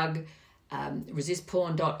Drug,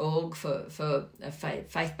 resistporn.org for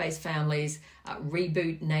faith-based families,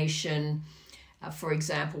 Reboot Nation, for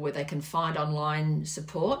example, where they can find online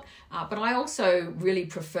support. But I also really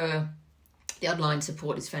prefer, the online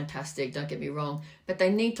support is fantastic, don't get me wrong, but they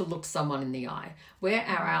need to look someone in the eye. Where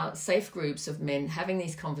are our safe groups of men having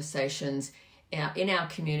these conversations in our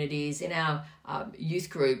communities, in our youth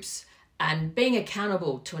groups, and being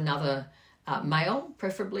accountable to another male,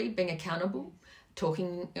 preferably, being accountable,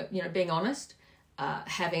 talking, being honest,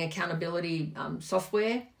 having accountability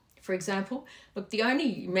software, for example. Look, the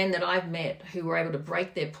only men that I've met who were able to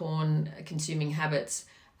break their porn consuming habits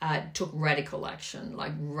took radical action.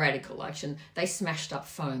 They smashed up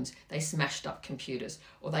phones, they smashed up computers,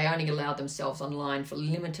 or they only allowed themselves online for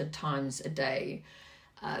limited times a day.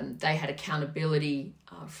 They had accountability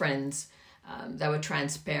friends. They were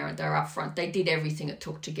transparent, they were upfront, they did everything it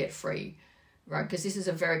took to get free, right? Because this is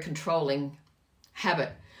a very controlling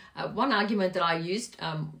habit. One argument that I used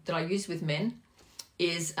with men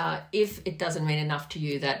is if it doesn't mean enough to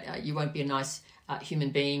you that you won't be a nice human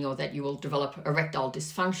being, or that you will develop erectile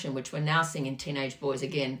dysfunction, which we're now seeing in teenage boys,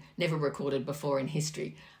 again, never recorded before in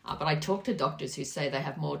history. But I talk to doctors who say they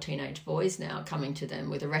have more teenage boys now coming to them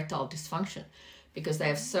with erectile dysfunction because they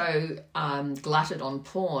have so glutted on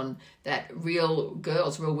porn that real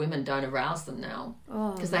girls, real women don't arouse them now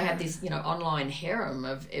because they have this, online harem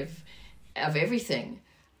of everything.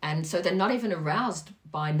 And so they're not even aroused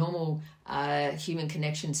by normal human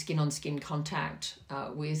connection, skin-on-skin contact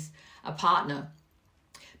with a partner.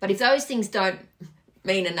 But if those things don't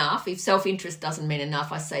mean enough, if self-interest doesn't mean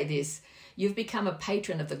enough, I say this: you've become a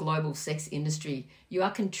patron of the global sex industry. You are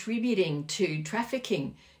contributing to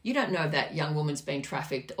trafficking. You don't know if that young woman's been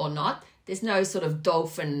trafficked or not. There's no sort of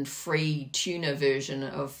dolphin-free tuna version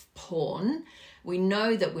of porn. We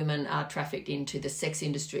know that women are trafficked into the sex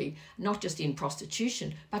industry, not just in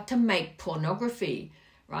prostitution, but to make pornography,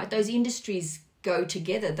 right? Those industries go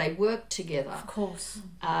together. They work together. Of course.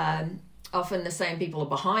 Often the same people are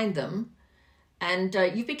behind them. And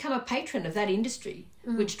you've become a patron of that industry,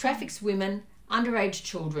 which traffics women, underage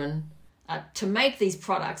children, to make these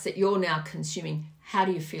products that you're now consuming. How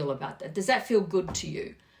do you feel about that? Does that feel good to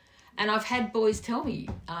you? And I've had boys tell me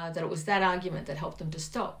that it was that argument that helped them to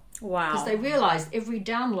stop. Wow. Because they realised every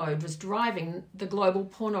download was driving the global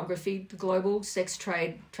pornography, the global sex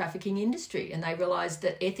trade trafficking industry. And they realised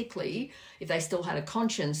that ethically, if they still had a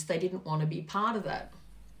conscience, they didn't want to be part of that.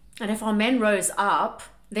 And if our men rose up,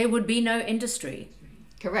 there would be no industry.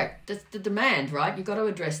 Correct. That's the demand, right? You've got to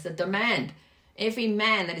address the demand. Every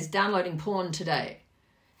man that is downloading porn today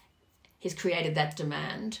has created that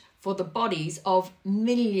demand for the bodies of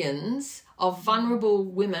millions of vulnerable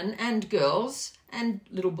women and girls and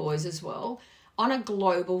little boys as well on a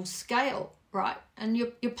global scale, right? And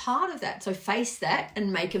you're part of that. So face that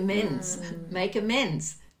and make amends. Make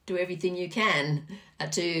amends. Do everything you can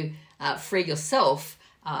to free yourself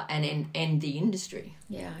and end the industry.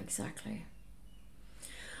 Yeah, exactly.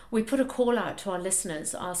 We put a call out to our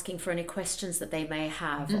listeners asking for any questions that they may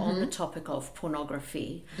have on the topic of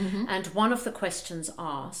pornography. And one of the questions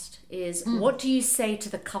asked is, what do you say to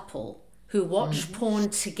the couple who watch porn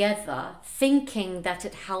together thinking that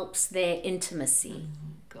it helps their intimacy?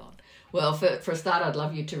 God. Well, for a start, I'd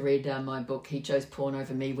love you to read my book, He Chose Porn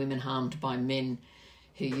Over Me, Women Harmed by Men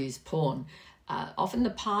Who Use Porn. Often the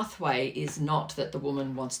pathway is not that the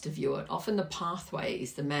woman wants to view it. Often the pathway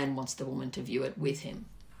is the man wants the woman to view it with him.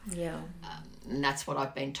 Yeah. And that's what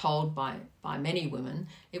I've been told by many women.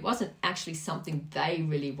 It wasn't actually something they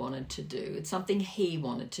really wanted to do. It's something he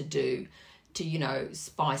wanted to do to,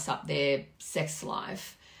 spice up their sex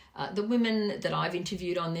life. The women that I've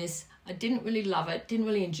interviewed on this, I didn't really love it, didn't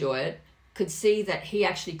really enjoy it, could see that he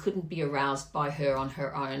actually couldn't be aroused by her on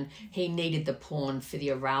her own. He needed the porn for the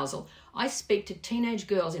arousal. I speak to teenage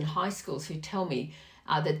girls in high schools who tell me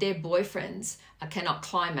that their boyfriends cannot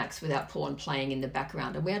climax without porn playing in the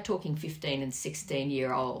background. And we are talking 15 and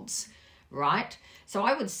 16-year-olds, right? So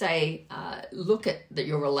I would say look at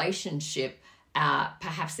your relationship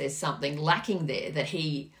perhaps there's something lacking there, that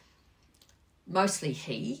mostly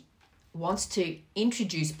he wants to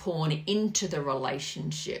introduce porn into the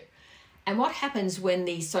relationship. And what happens when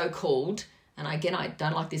the so-called, and again, I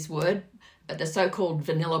don't like this word, but the so-called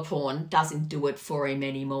vanilla porn doesn't do it for him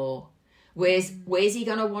anymore? Where's he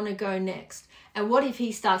going to want to go next? And what if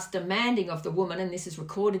he starts demanding of the woman, and this is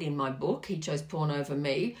recorded in my book, He Chose Porn Over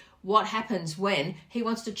Me, what happens when he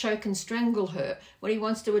wants to choke and strangle her, when he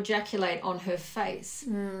wants to ejaculate on her face,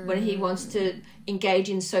 when he wants to engage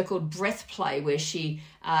in so-called breath play where she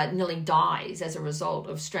nearly dies as a result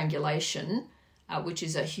of strangulation, which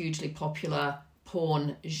is a hugely popular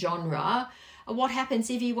porn genre. What happens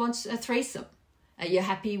if he wants a threesome? Are you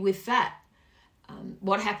happy with that?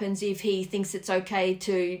 What happens if he thinks it's okay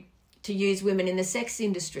to use women in the sex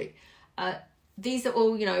industry? These are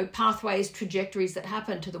all, pathways, trajectories that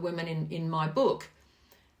happen to the women in my book.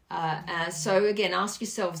 So again, ask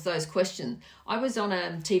yourselves those questions. I was on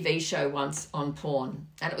a TV show once on porn,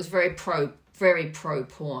 and it was very pro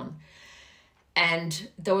porn. And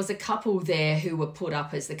there was a couple there who were put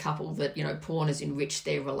up as the couple that, porn has enriched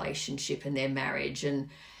their relationship and their marriage. And,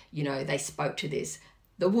 they spoke to this.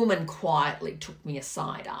 The woman quietly took me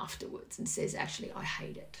aside afterwards and says, actually, I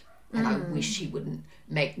hate it. And I wish he wouldn't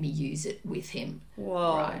make me use it with him.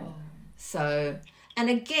 Whoa. Right. So, and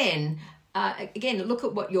again, look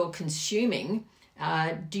at what you're consuming.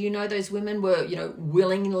 Do you know those women were,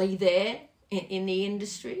 willingly there in the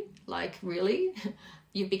industry? Like, really?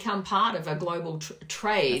 You've become part of a global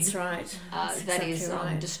trade. That's right. That is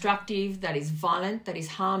destructive, that is violent, that is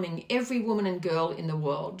harming every woman and girl in the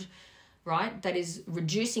world, right? That is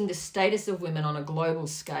reducing the status of women on a global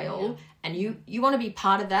scale. Yeah. And you want to be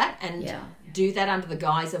part of that and do that under the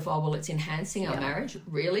guise of, it's enhancing our marriage?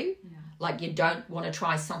 Really? Yeah. Like, you don't want to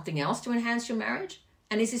try something else to enhance your marriage?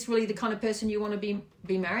 And is this really the kind of person you want to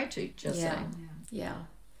be married to? Just saying. Yeah.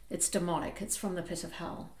 It's demonic. It's from the pit of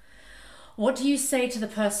hell. What do you say to the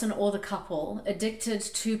person or the couple addicted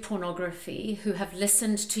to pornography who have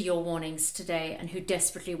listened to your warnings today and who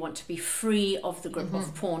desperately want to be free of the grip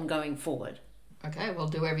of porn going forward? Okay, well,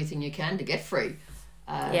 do everything you can to get free.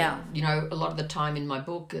 A lot of the time in my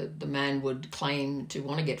book, the man would claim to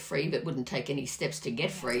want to get free but wouldn't take any steps to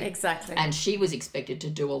get free. Exactly. And she was expected to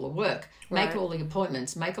do all the work, make all the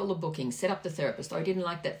appointments, make all the bookings, set up the therapist. I didn't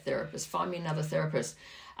like that therapist. Find me another therapist.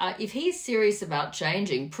 If he's serious about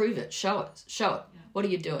changing, prove it, show it. Yeah. What are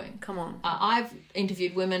you doing? Come on. I've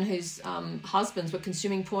interviewed women whose husbands were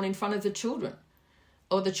consuming porn in front of the children,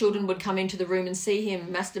 or the children would come into the room and see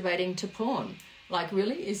him masturbating to porn. Like,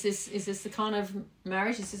 really? Is this the kind of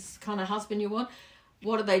marriage? Is this the kind of husband you want?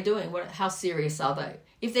 What are they doing? How serious are they?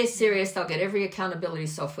 If they're serious, they'll get every accountability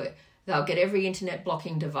software. They'll get every internet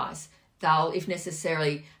blocking device. They'll, if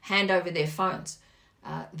necessary, hand over their phones.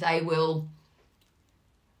 They will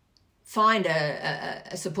find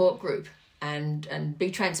a support group and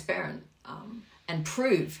be transparent and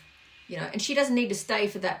prove, and she doesn't need to stay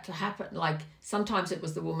for that to happen. Like, sometimes it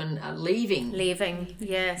was the woman leaving,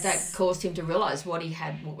 yes, that caused him to realize what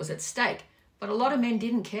was at stake. But a lot of men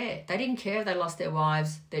didn't care. They didn't care if they lost their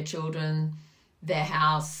wives, their children, their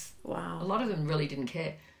house. Wow. A lot of them really didn't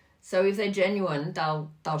care. So if they're genuine,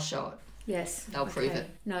 they'll show it. Yes. They'll prove it.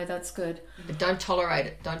 No, that's good. But don't tolerate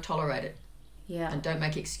it. Yeah. And don't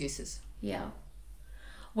make excuses. Yeah.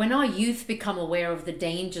 When our youth become aware of the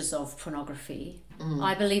dangers of pornography,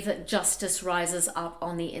 I believe that justice rises up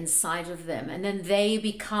on the inside of them, and then they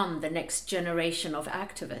become the next generation of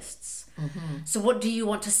activists. So what do you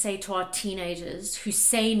want to say to our teenagers who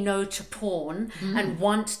say no to porn and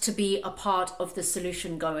want to be a part of the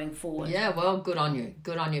solution going forward? Yeah, well, good on you.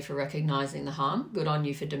 Good on you for recognizing the harm. Good on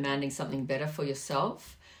you for demanding something better for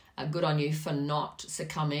yourself. Good on you for not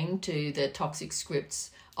succumbing to the toxic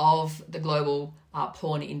scripts of the global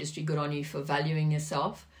porn industry. Good on you for valuing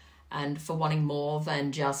yourself and for wanting more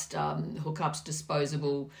than just hookups,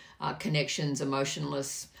 disposable connections,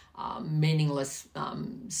 emotionless, meaningless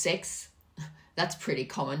sex. That's pretty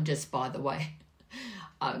common, just by the way.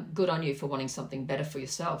 Good on you for wanting something better for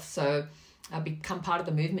yourself. So become part of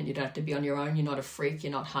the movement. You don't have to be on your own. You're not a freak.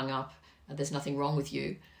 You're not hung up. There's nothing wrong with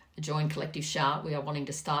you. Join Collective Shout. We are wanting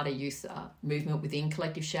to start a youth movement within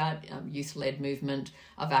Collective Shout, youth-led movement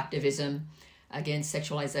of activism against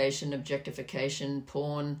sexualisation, objectification,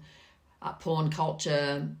 porn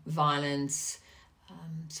culture, violence,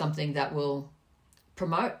 something that will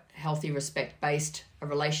promote healthy, respect-based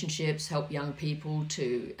relationships, help young people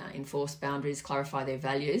to enforce boundaries, clarify their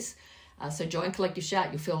values, So join Collective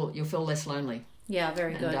Shout. You'll feel less lonely. Yeah,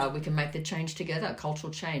 very good. And we can make the change together,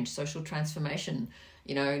 cultural change, social transformation,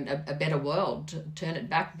 a better world. Turn it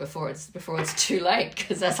back before it's too late,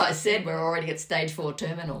 because as I said, we're already at stage 4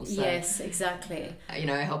 terminal. So, yes, exactly.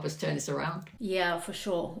 Help us turn this around. Yeah, for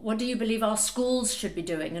sure. What do you believe our schools should be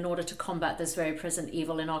doing in order to combat this very present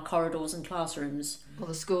evil in our corridors and classrooms? Well,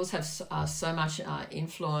 the schools have so much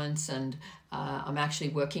influence, and I'm actually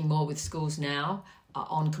working more with schools now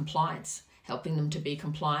on compliance, helping them to be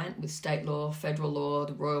compliant with state law, federal law,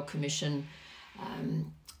 the Royal Commission,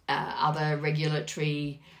 other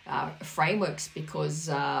regulatory frameworks, because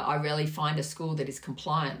I rarely find a school that is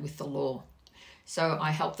compliant with the law. So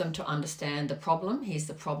I help them to understand the problem. Here's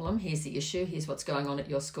the problem. Here's the issue. Here's what's going on at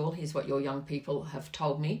your school. Here's what your young people have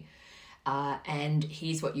told me. And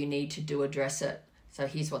here's what you need to do address it. So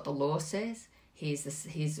here's what the law says.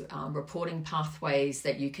 Here's reporting pathways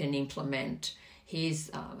that you can implement.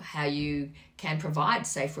 Here's how you can provide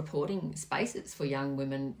safe reporting spaces for young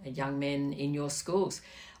women and young men in your schools.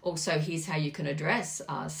 Also, here's how you can address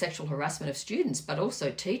sexual harassment of students, but also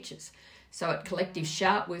teachers. So at Collective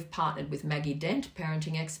Shout, we've partnered with Maggie Dent,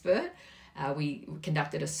 parenting expert. We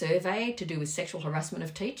conducted a survey to do with sexual harassment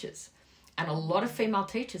of teachers. And a lot of female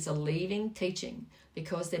teachers are leaving teaching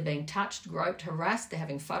because they're being touched, groped, harassed. They're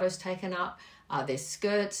having photos taken up, their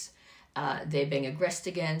skirts, they're being aggressed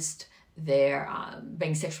against, they're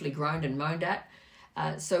being sexually groaned and moaned at.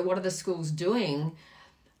 So what are the schools doing?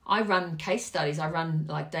 I run case studies. I run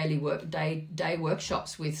like day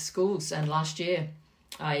workshops with schools. And last year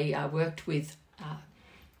I worked with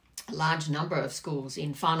a large number of schools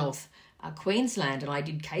in far north Queensland, and I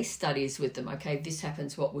did case studies with them. Okay, if this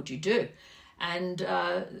happens, what would you do? And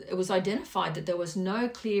it was identified that there was no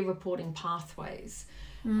clear reporting pathways.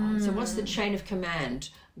 So what's the chain of command?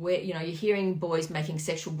 Where you're hearing boys making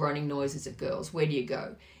sexual groaning noises at girls. Where do you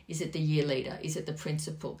go? Is it the year leader? Is it the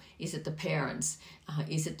principal? Is it the parents?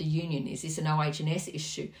 Is it the union? Is this an OH&S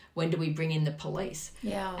issue? When do we bring in the police?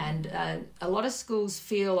 Yeah. And a lot of schools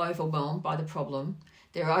feel overwhelmed by the problem.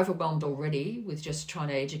 They're overwhelmed already with just trying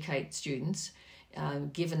to educate students,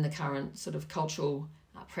 given the current sort of cultural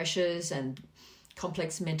pressures and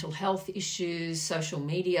complex mental health issues, social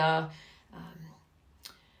media.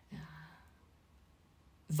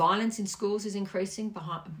 Violence in schools is increasing.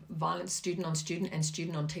 Violence student on student and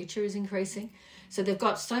student on teacher is increasing. So they've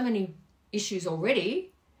got so many issues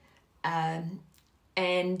already. And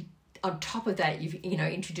on top of that, you've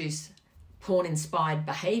introduced porn-inspired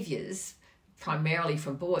behaviours, primarily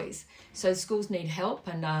from boys. So schools need help,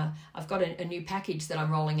 and I've got a new package that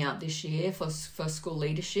I'm rolling out this year for school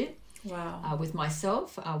leadership. Wow. With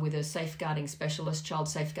myself, with a safeguarding specialist, child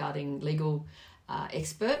safeguarding legal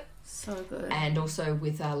expert. So good. And also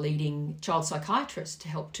with a leading child psychiatrist to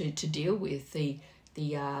help to deal with the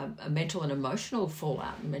mental and emotional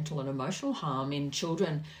fallout, mental and emotional harm in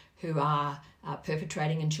children who are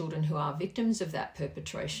perpetrating and children who are victims of that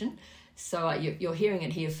perpetration. So you're hearing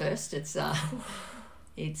it here first. It's a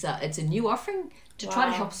new offering to try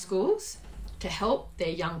to help schools, to help their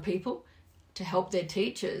young people, to help their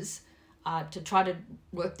teachers, to try to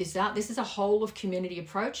work this out. This is a whole of community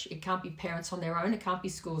approach. It can't be parents on their own. It can't be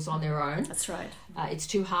schools on their own. That's right. It's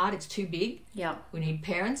too hard. It's too big. Yeah. We need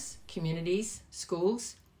parents, communities,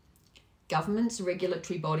 schools, governments,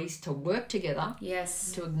 regulatory bodies to work together.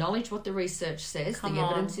 Yes. To acknowledge what the research says. Come the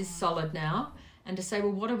on. evidence is solid now. And to say,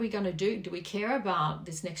 well, what are we going to do? Do we care about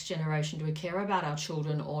this next generation? Do we care about our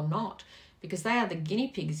children or not? Because they are the guinea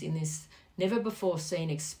pigs in this never-before-seen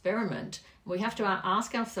experiment. We have to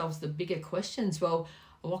ask ourselves the bigger questions. Well,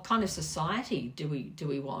 what kind of society do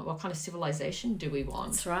we want? What kind of civilization do we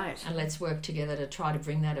want? That's right. And let's work together to try to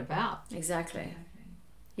bring that about. Exactly.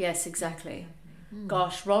 Yes, exactly.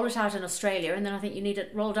 Gosh, roll it out in Australia, and then I think you need it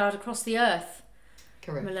rolled out across the earth.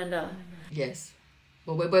 Correct. Melinda. Yes.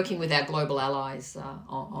 Well, we're working with our global allies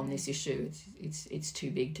on this issue. It's too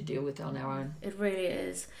big to deal with on our own. It really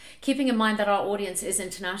is. Keeping in mind that our audience is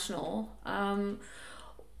international,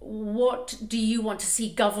 what do you want to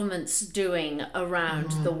see governments doing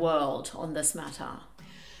around the world on this matter?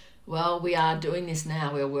 Well, we are doing this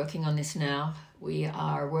now. We are working on this now. We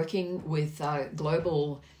are working with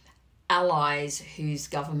global allies whose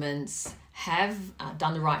governments have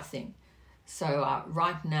done the right thing. So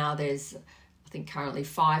right now there's, I think currently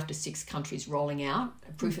 5 to 6 countries rolling out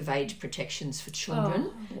proof of age protections for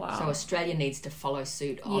children. Oh, wow. So Australia needs to follow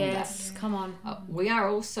suit on that. Yes, come on. We are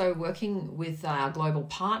also working with our global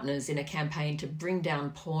partners in a campaign to bring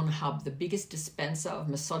down Pornhub, the biggest dispenser of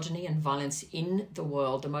misogyny and violence in the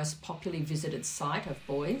world, the most popularly visited site of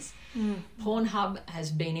boys. Pornhub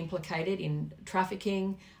has been implicated in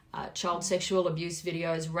trafficking, child sexual abuse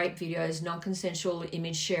videos, rape videos, non-consensual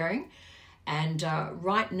image sharing. And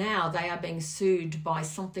right now they are being sued by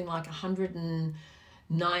something like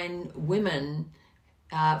 109 women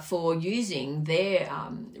for using their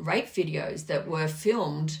rape videos that were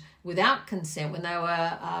filmed without consent when they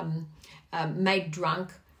were made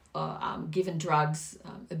drunk, given drugs,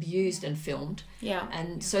 abused and filmed. Yeah.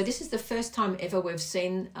 And so this is the first time ever we've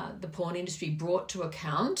seen the porn industry brought to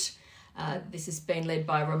account. This has been led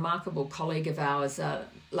by a remarkable colleague of ours,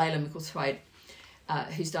 Layla Micklethwaite,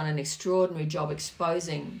 who's done an extraordinary job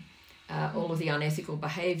exposing all of the unethical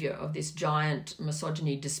behaviour of this giant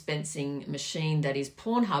misogyny dispensing machine that is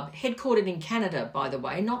Pornhub, headquartered in Canada, by the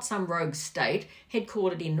way, not some rogue state,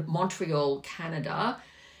 headquartered in Montreal, Canada.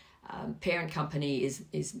 Parent company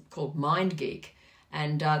is called MindGeek,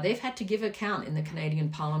 and they've had to give account in the Canadian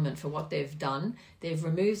Parliament for what they've done. They've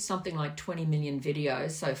removed something like 20 million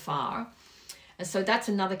videos so far, and so that's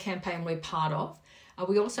another campaign we're part of.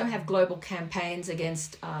 We also have global campaigns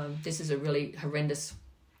against, this is a really horrendous,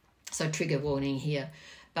 so trigger warning here,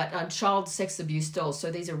 but child sex abuse dolls. So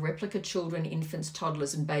these are replica children, infants,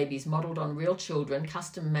 toddlers and babies modelled on real children,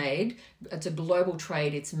 custom made. It's a global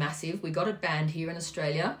trade, it's massive. We got it banned here in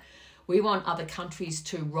Australia. We want other countries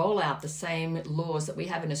to roll out the same laws that we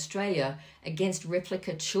have in Australia against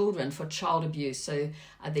replica children for child abuse. So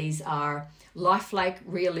these are lifelike,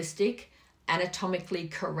 realistic, anatomically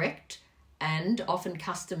correct, and often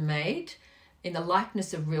custom made in the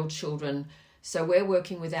likeness of real children. So we're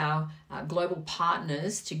working with our global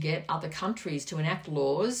partners to get other countries to enact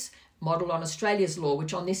laws modelled on Australia's law,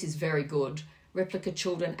 which on this is very good. Replica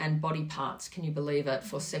children and body parts, can you believe it,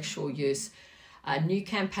 for sexual use. A new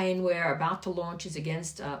campaign we're about to launch is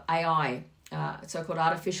against AI, so-called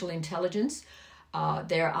artificial intelligence.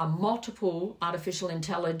 There are multiple artificial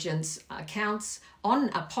intelligence accounts on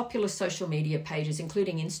popular social media pages,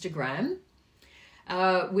 including Instagram,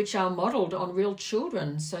 which are modelled on real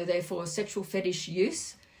children. So they're for sexual fetish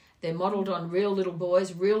use. They're modelled on real little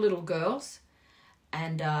boys, real little girls,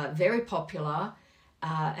 and very popular.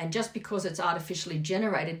 And just because it's artificially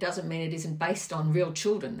generated doesn't mean it isn't based on real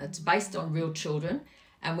children. It's based on real children,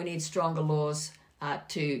 and we need stronger laws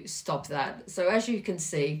to stop that. So as you can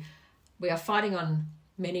see, we are fighting on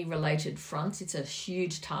many related fronts. It's a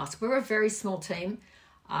huge task. We're a very small team.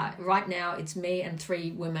 Right now, it's me and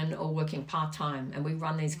 3 women all working part-time, and we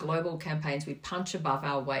run these global campaigns. We punch above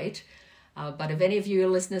our weight. But if any of you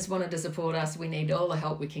listeners wanted to support us, we need all the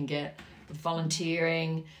help we can get with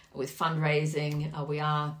volunteering, with fundraising. We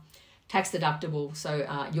are tax deductible,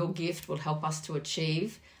 so your gift will help us to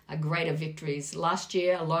achieve greater victories. Last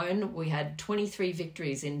year alone, we had 23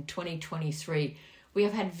 victories in 2023. We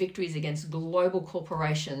have had victories against global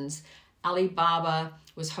corporations. Alibaba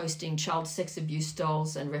was hosting child sex abuse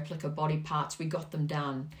dolls and replica body parts. We got them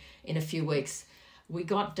down in a few weeks. We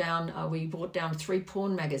brought down 3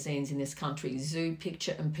 porn magazines in this country: Zoo,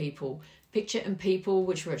 Picture and People. Picture and People,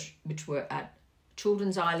 which were at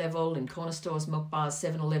children's eye level in corner stores, milk bars,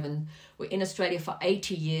 7-Eleven. We're in Australia for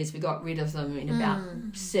 80 years. We got rid of them in about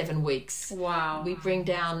 7 weeks. Wow. We bring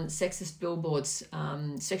down sexist billboards,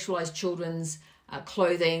 sexualized children's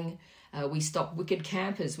clothing. We stopped wicked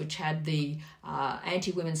campers, which had the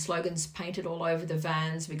anti-women slogans painted all over the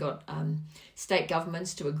vans. We got state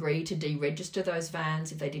governments to agree to deregister those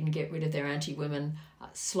vans if they didn't get rid of their anti-women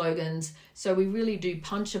slogans. So we really do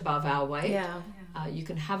punch above our weight. Yeah. You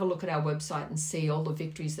can have a look at our website and see all the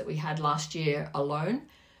victories that we had last year alone.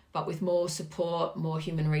 But with more support, more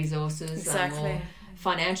human resources, more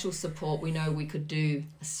financial support, we know we could do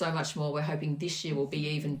so much more. We're hoping this year will be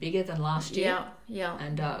even bigger than last year. Yeah.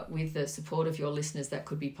 And with the support of your listeners, that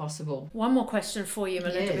could be possible. One more question for you,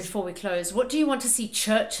 Melinda, before we close. What do you want to see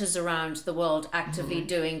churches around the world actively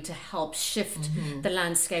doing to help shift the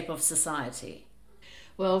landscape of society?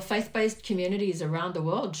 Well, faith-based communities around the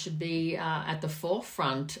world should be at the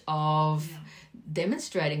forefront of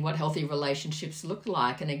demonstrating what healthy relationships look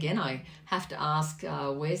like. And again, I have to ask,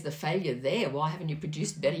 where's the failure there? Why haven't you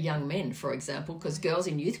produced better young men, for example? Because girls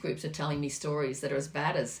in youth groups are telling me stories that are as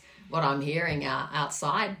bad as what I'm hearing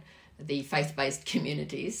outside the faith-based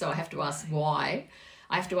communities. So I have to ask why.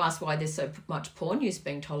 I have to ask why there's so much porn use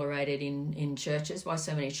being tolerated in churches, why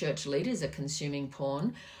so many church leaders are consuming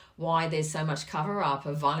porn, why there's so much cover-up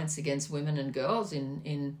of violence against women and girls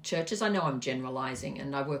in churches. I know I'm generalising,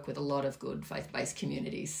 and I work with a lot of good faith-based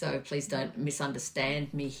communities, so please don't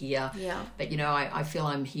misunderstand me here. Yeah. But, I feel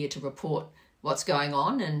I'm here to report what's going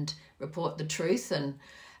on and report the truth, and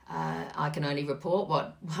I can only report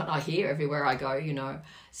what I hear everywhere I go, you know.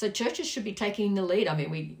 So churches should be taking the lead. I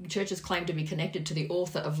mean, churches claim to be connected to the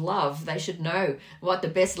author of love. They should know what the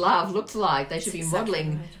best love looks like. They should be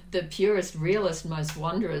modelling the purest, realest, most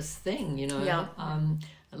wondrous thing, you know. Yeah.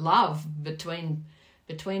 Love between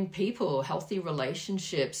people, healthy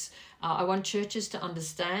relationships. I want churches to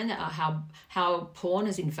understand how porn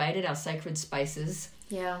has invaded our sacred spaces.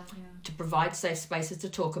 Yeah. To provide safe spaces to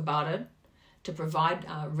talk about it, to provide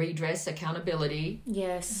redress, accountability.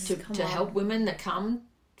 Yes. To help women that come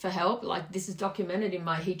for help. Like this is documented in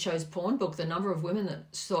my He Chose Porn book, the number of women that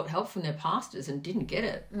sought help from their pastors and didn't get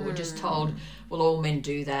it. Or were just told, well, all men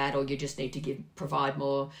do that, or you just need to provide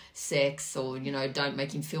more sex, or, you know, don't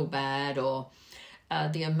make him feel bad, or...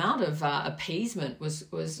 the amount of appeasement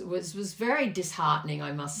was very disheartening,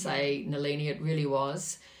 I must say, Nalini. It really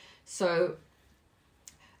was. So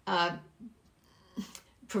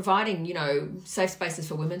providing, you know, safe spaces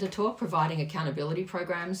for women to talk, providing accountability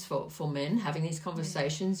programs for men, having these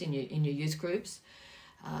conversations in your youth groups.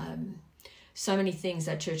 So many things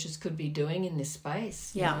that churches could be doing in this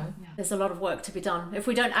space. You know? There's a lot of work to be done. If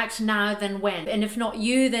we don't act now, then when? And if not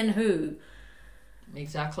you, then who?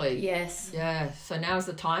 Exactly. Yes. Yeah. So now's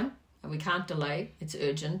the time, and we can't delay. It's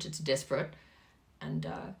urgent. It's desperate. And,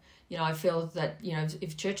 you know, I feel that, you know,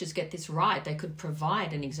 if churches get this right, they could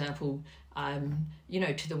provide an example, you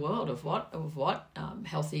know, to the world of what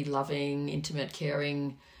healthy, loving, intimate,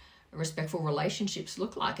 caring, respectful relationships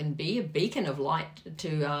look like, and be a beacon of light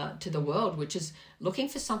to the world, which is looking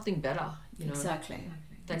for something better. You know, exactly.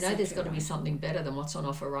 They know there's got to be something better than what's on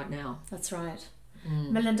offer right now. That's right.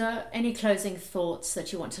 Melinda, any closing thoughts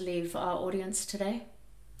that you want to leave our audience today?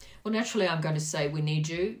 Well, naturally, I'm going to say we need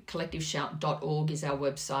you. CollectiveShout.org is our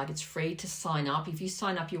website. It's free to sign up. If you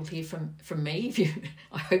sign up, you'll hear from me.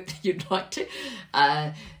 I hope that you'd like to.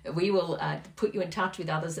 We will put you in touch with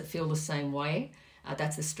others that feel the same way.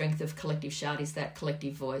 That's the strength of Collective Shout, is that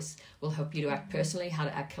collective voice. We'll help you to act personally, how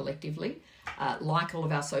to act collectively. Like all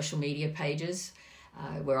of our social media pages.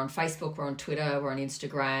 We're on Facebook, we're on Twitter, we're on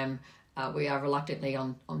Instagram. We are reluctantly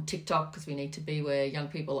on TikTok because we need to be where young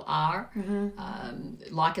people are.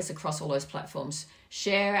 Like us across all those platforms.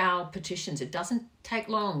 Share our petitions. It doesn't take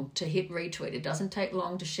long to hit retweet. It doesn't take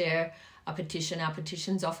long to share a petition. Our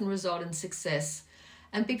petitions often result in success.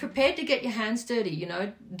 And be prepared to get your hands dirty, you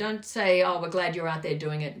know. Don't say, oh, we're glad you're out there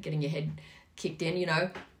doing it, getting your head kicked in, you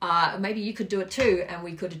know. Maybe you could do it too, and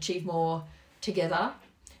we could achieve more together.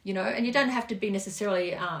 You know, and you don't have to be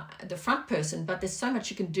necessarily the front person, but there's so much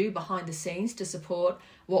you can do behind the scenes to support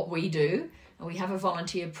what we do. And we have a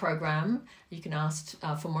volunteer program. You can ask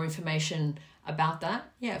for more information about that.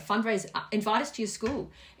 Yeah, fundraise. Invite us to your school.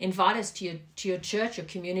 Invite us to your church, your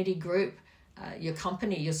community group, your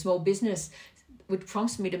company, your small business. Which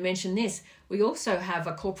prompts me to mention this. We also have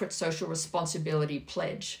a corporate social responsibility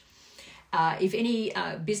pledge. If any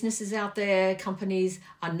businesses out there, companies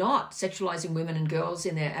are not sexualizing women and girls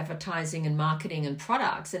in their advertising and marketing and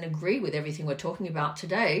products and agree with everything we're talking about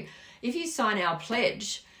today, if you sign our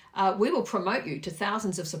pledge, we will promote you to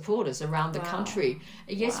thousands of supporters around the country.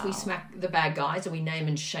 Yes, we smack the bad guys and we name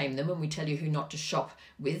and shame them, and we tell you who not to shop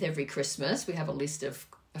with every Christmas. We have a list of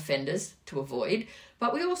offenders to avoid,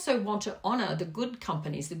 but we also want to honour the good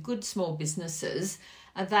companies, the good small businesses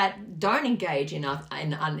that don't engage in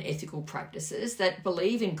unethical practices, that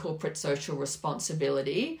believe in corporate social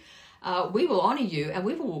responsibility. We will honour you, and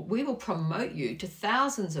we will promote you to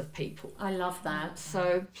thousands of people. I love that.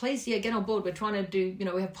 So please, get on board. We're trying to do,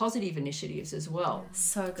 we have positive initiatives as well.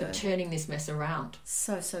 So good. For turning this mess around.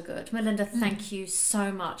 So good. Melinda, thank you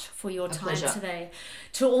so much for your time pleasure. today.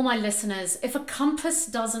 To all my listeners, if a compass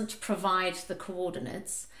doesn't provide the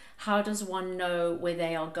coordinates, how does one know where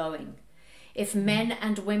they are going? If men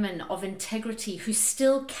and women of integrity who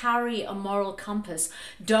still carry a moral compass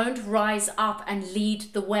don't rise up and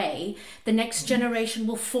lead the way, the next generation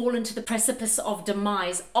will fall into the precipice of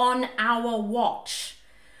demise on our watch.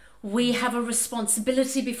 We have a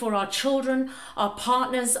responsibility before our children, our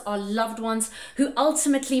partners, our loved ones, who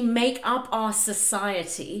ultimately make up our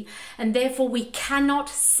society, and therefore we cannot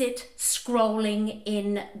sit scrolling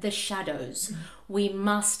in the shadows. We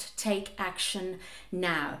must take action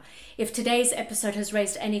now. If today's episode has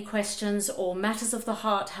raised any questions or matters of the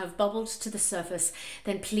heart have bubbled to the surface,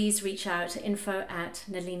 then please reach out to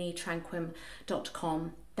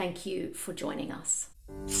info@NaliniTranquim.com. Thank you for joining us.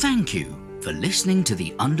 Thank you for listening to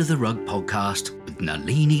the Under the Rug podcast with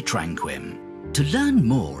Nalini Tranquim. To learn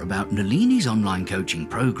more about Nalini's online coaching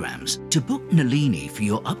programs, to book Nalini for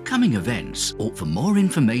your upcoming events, or for more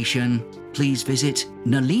information, please visit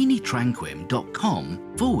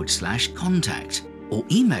nalinitranquim.com/contact or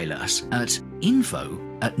email us at info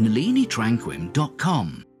at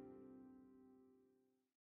naliniTranquim.com.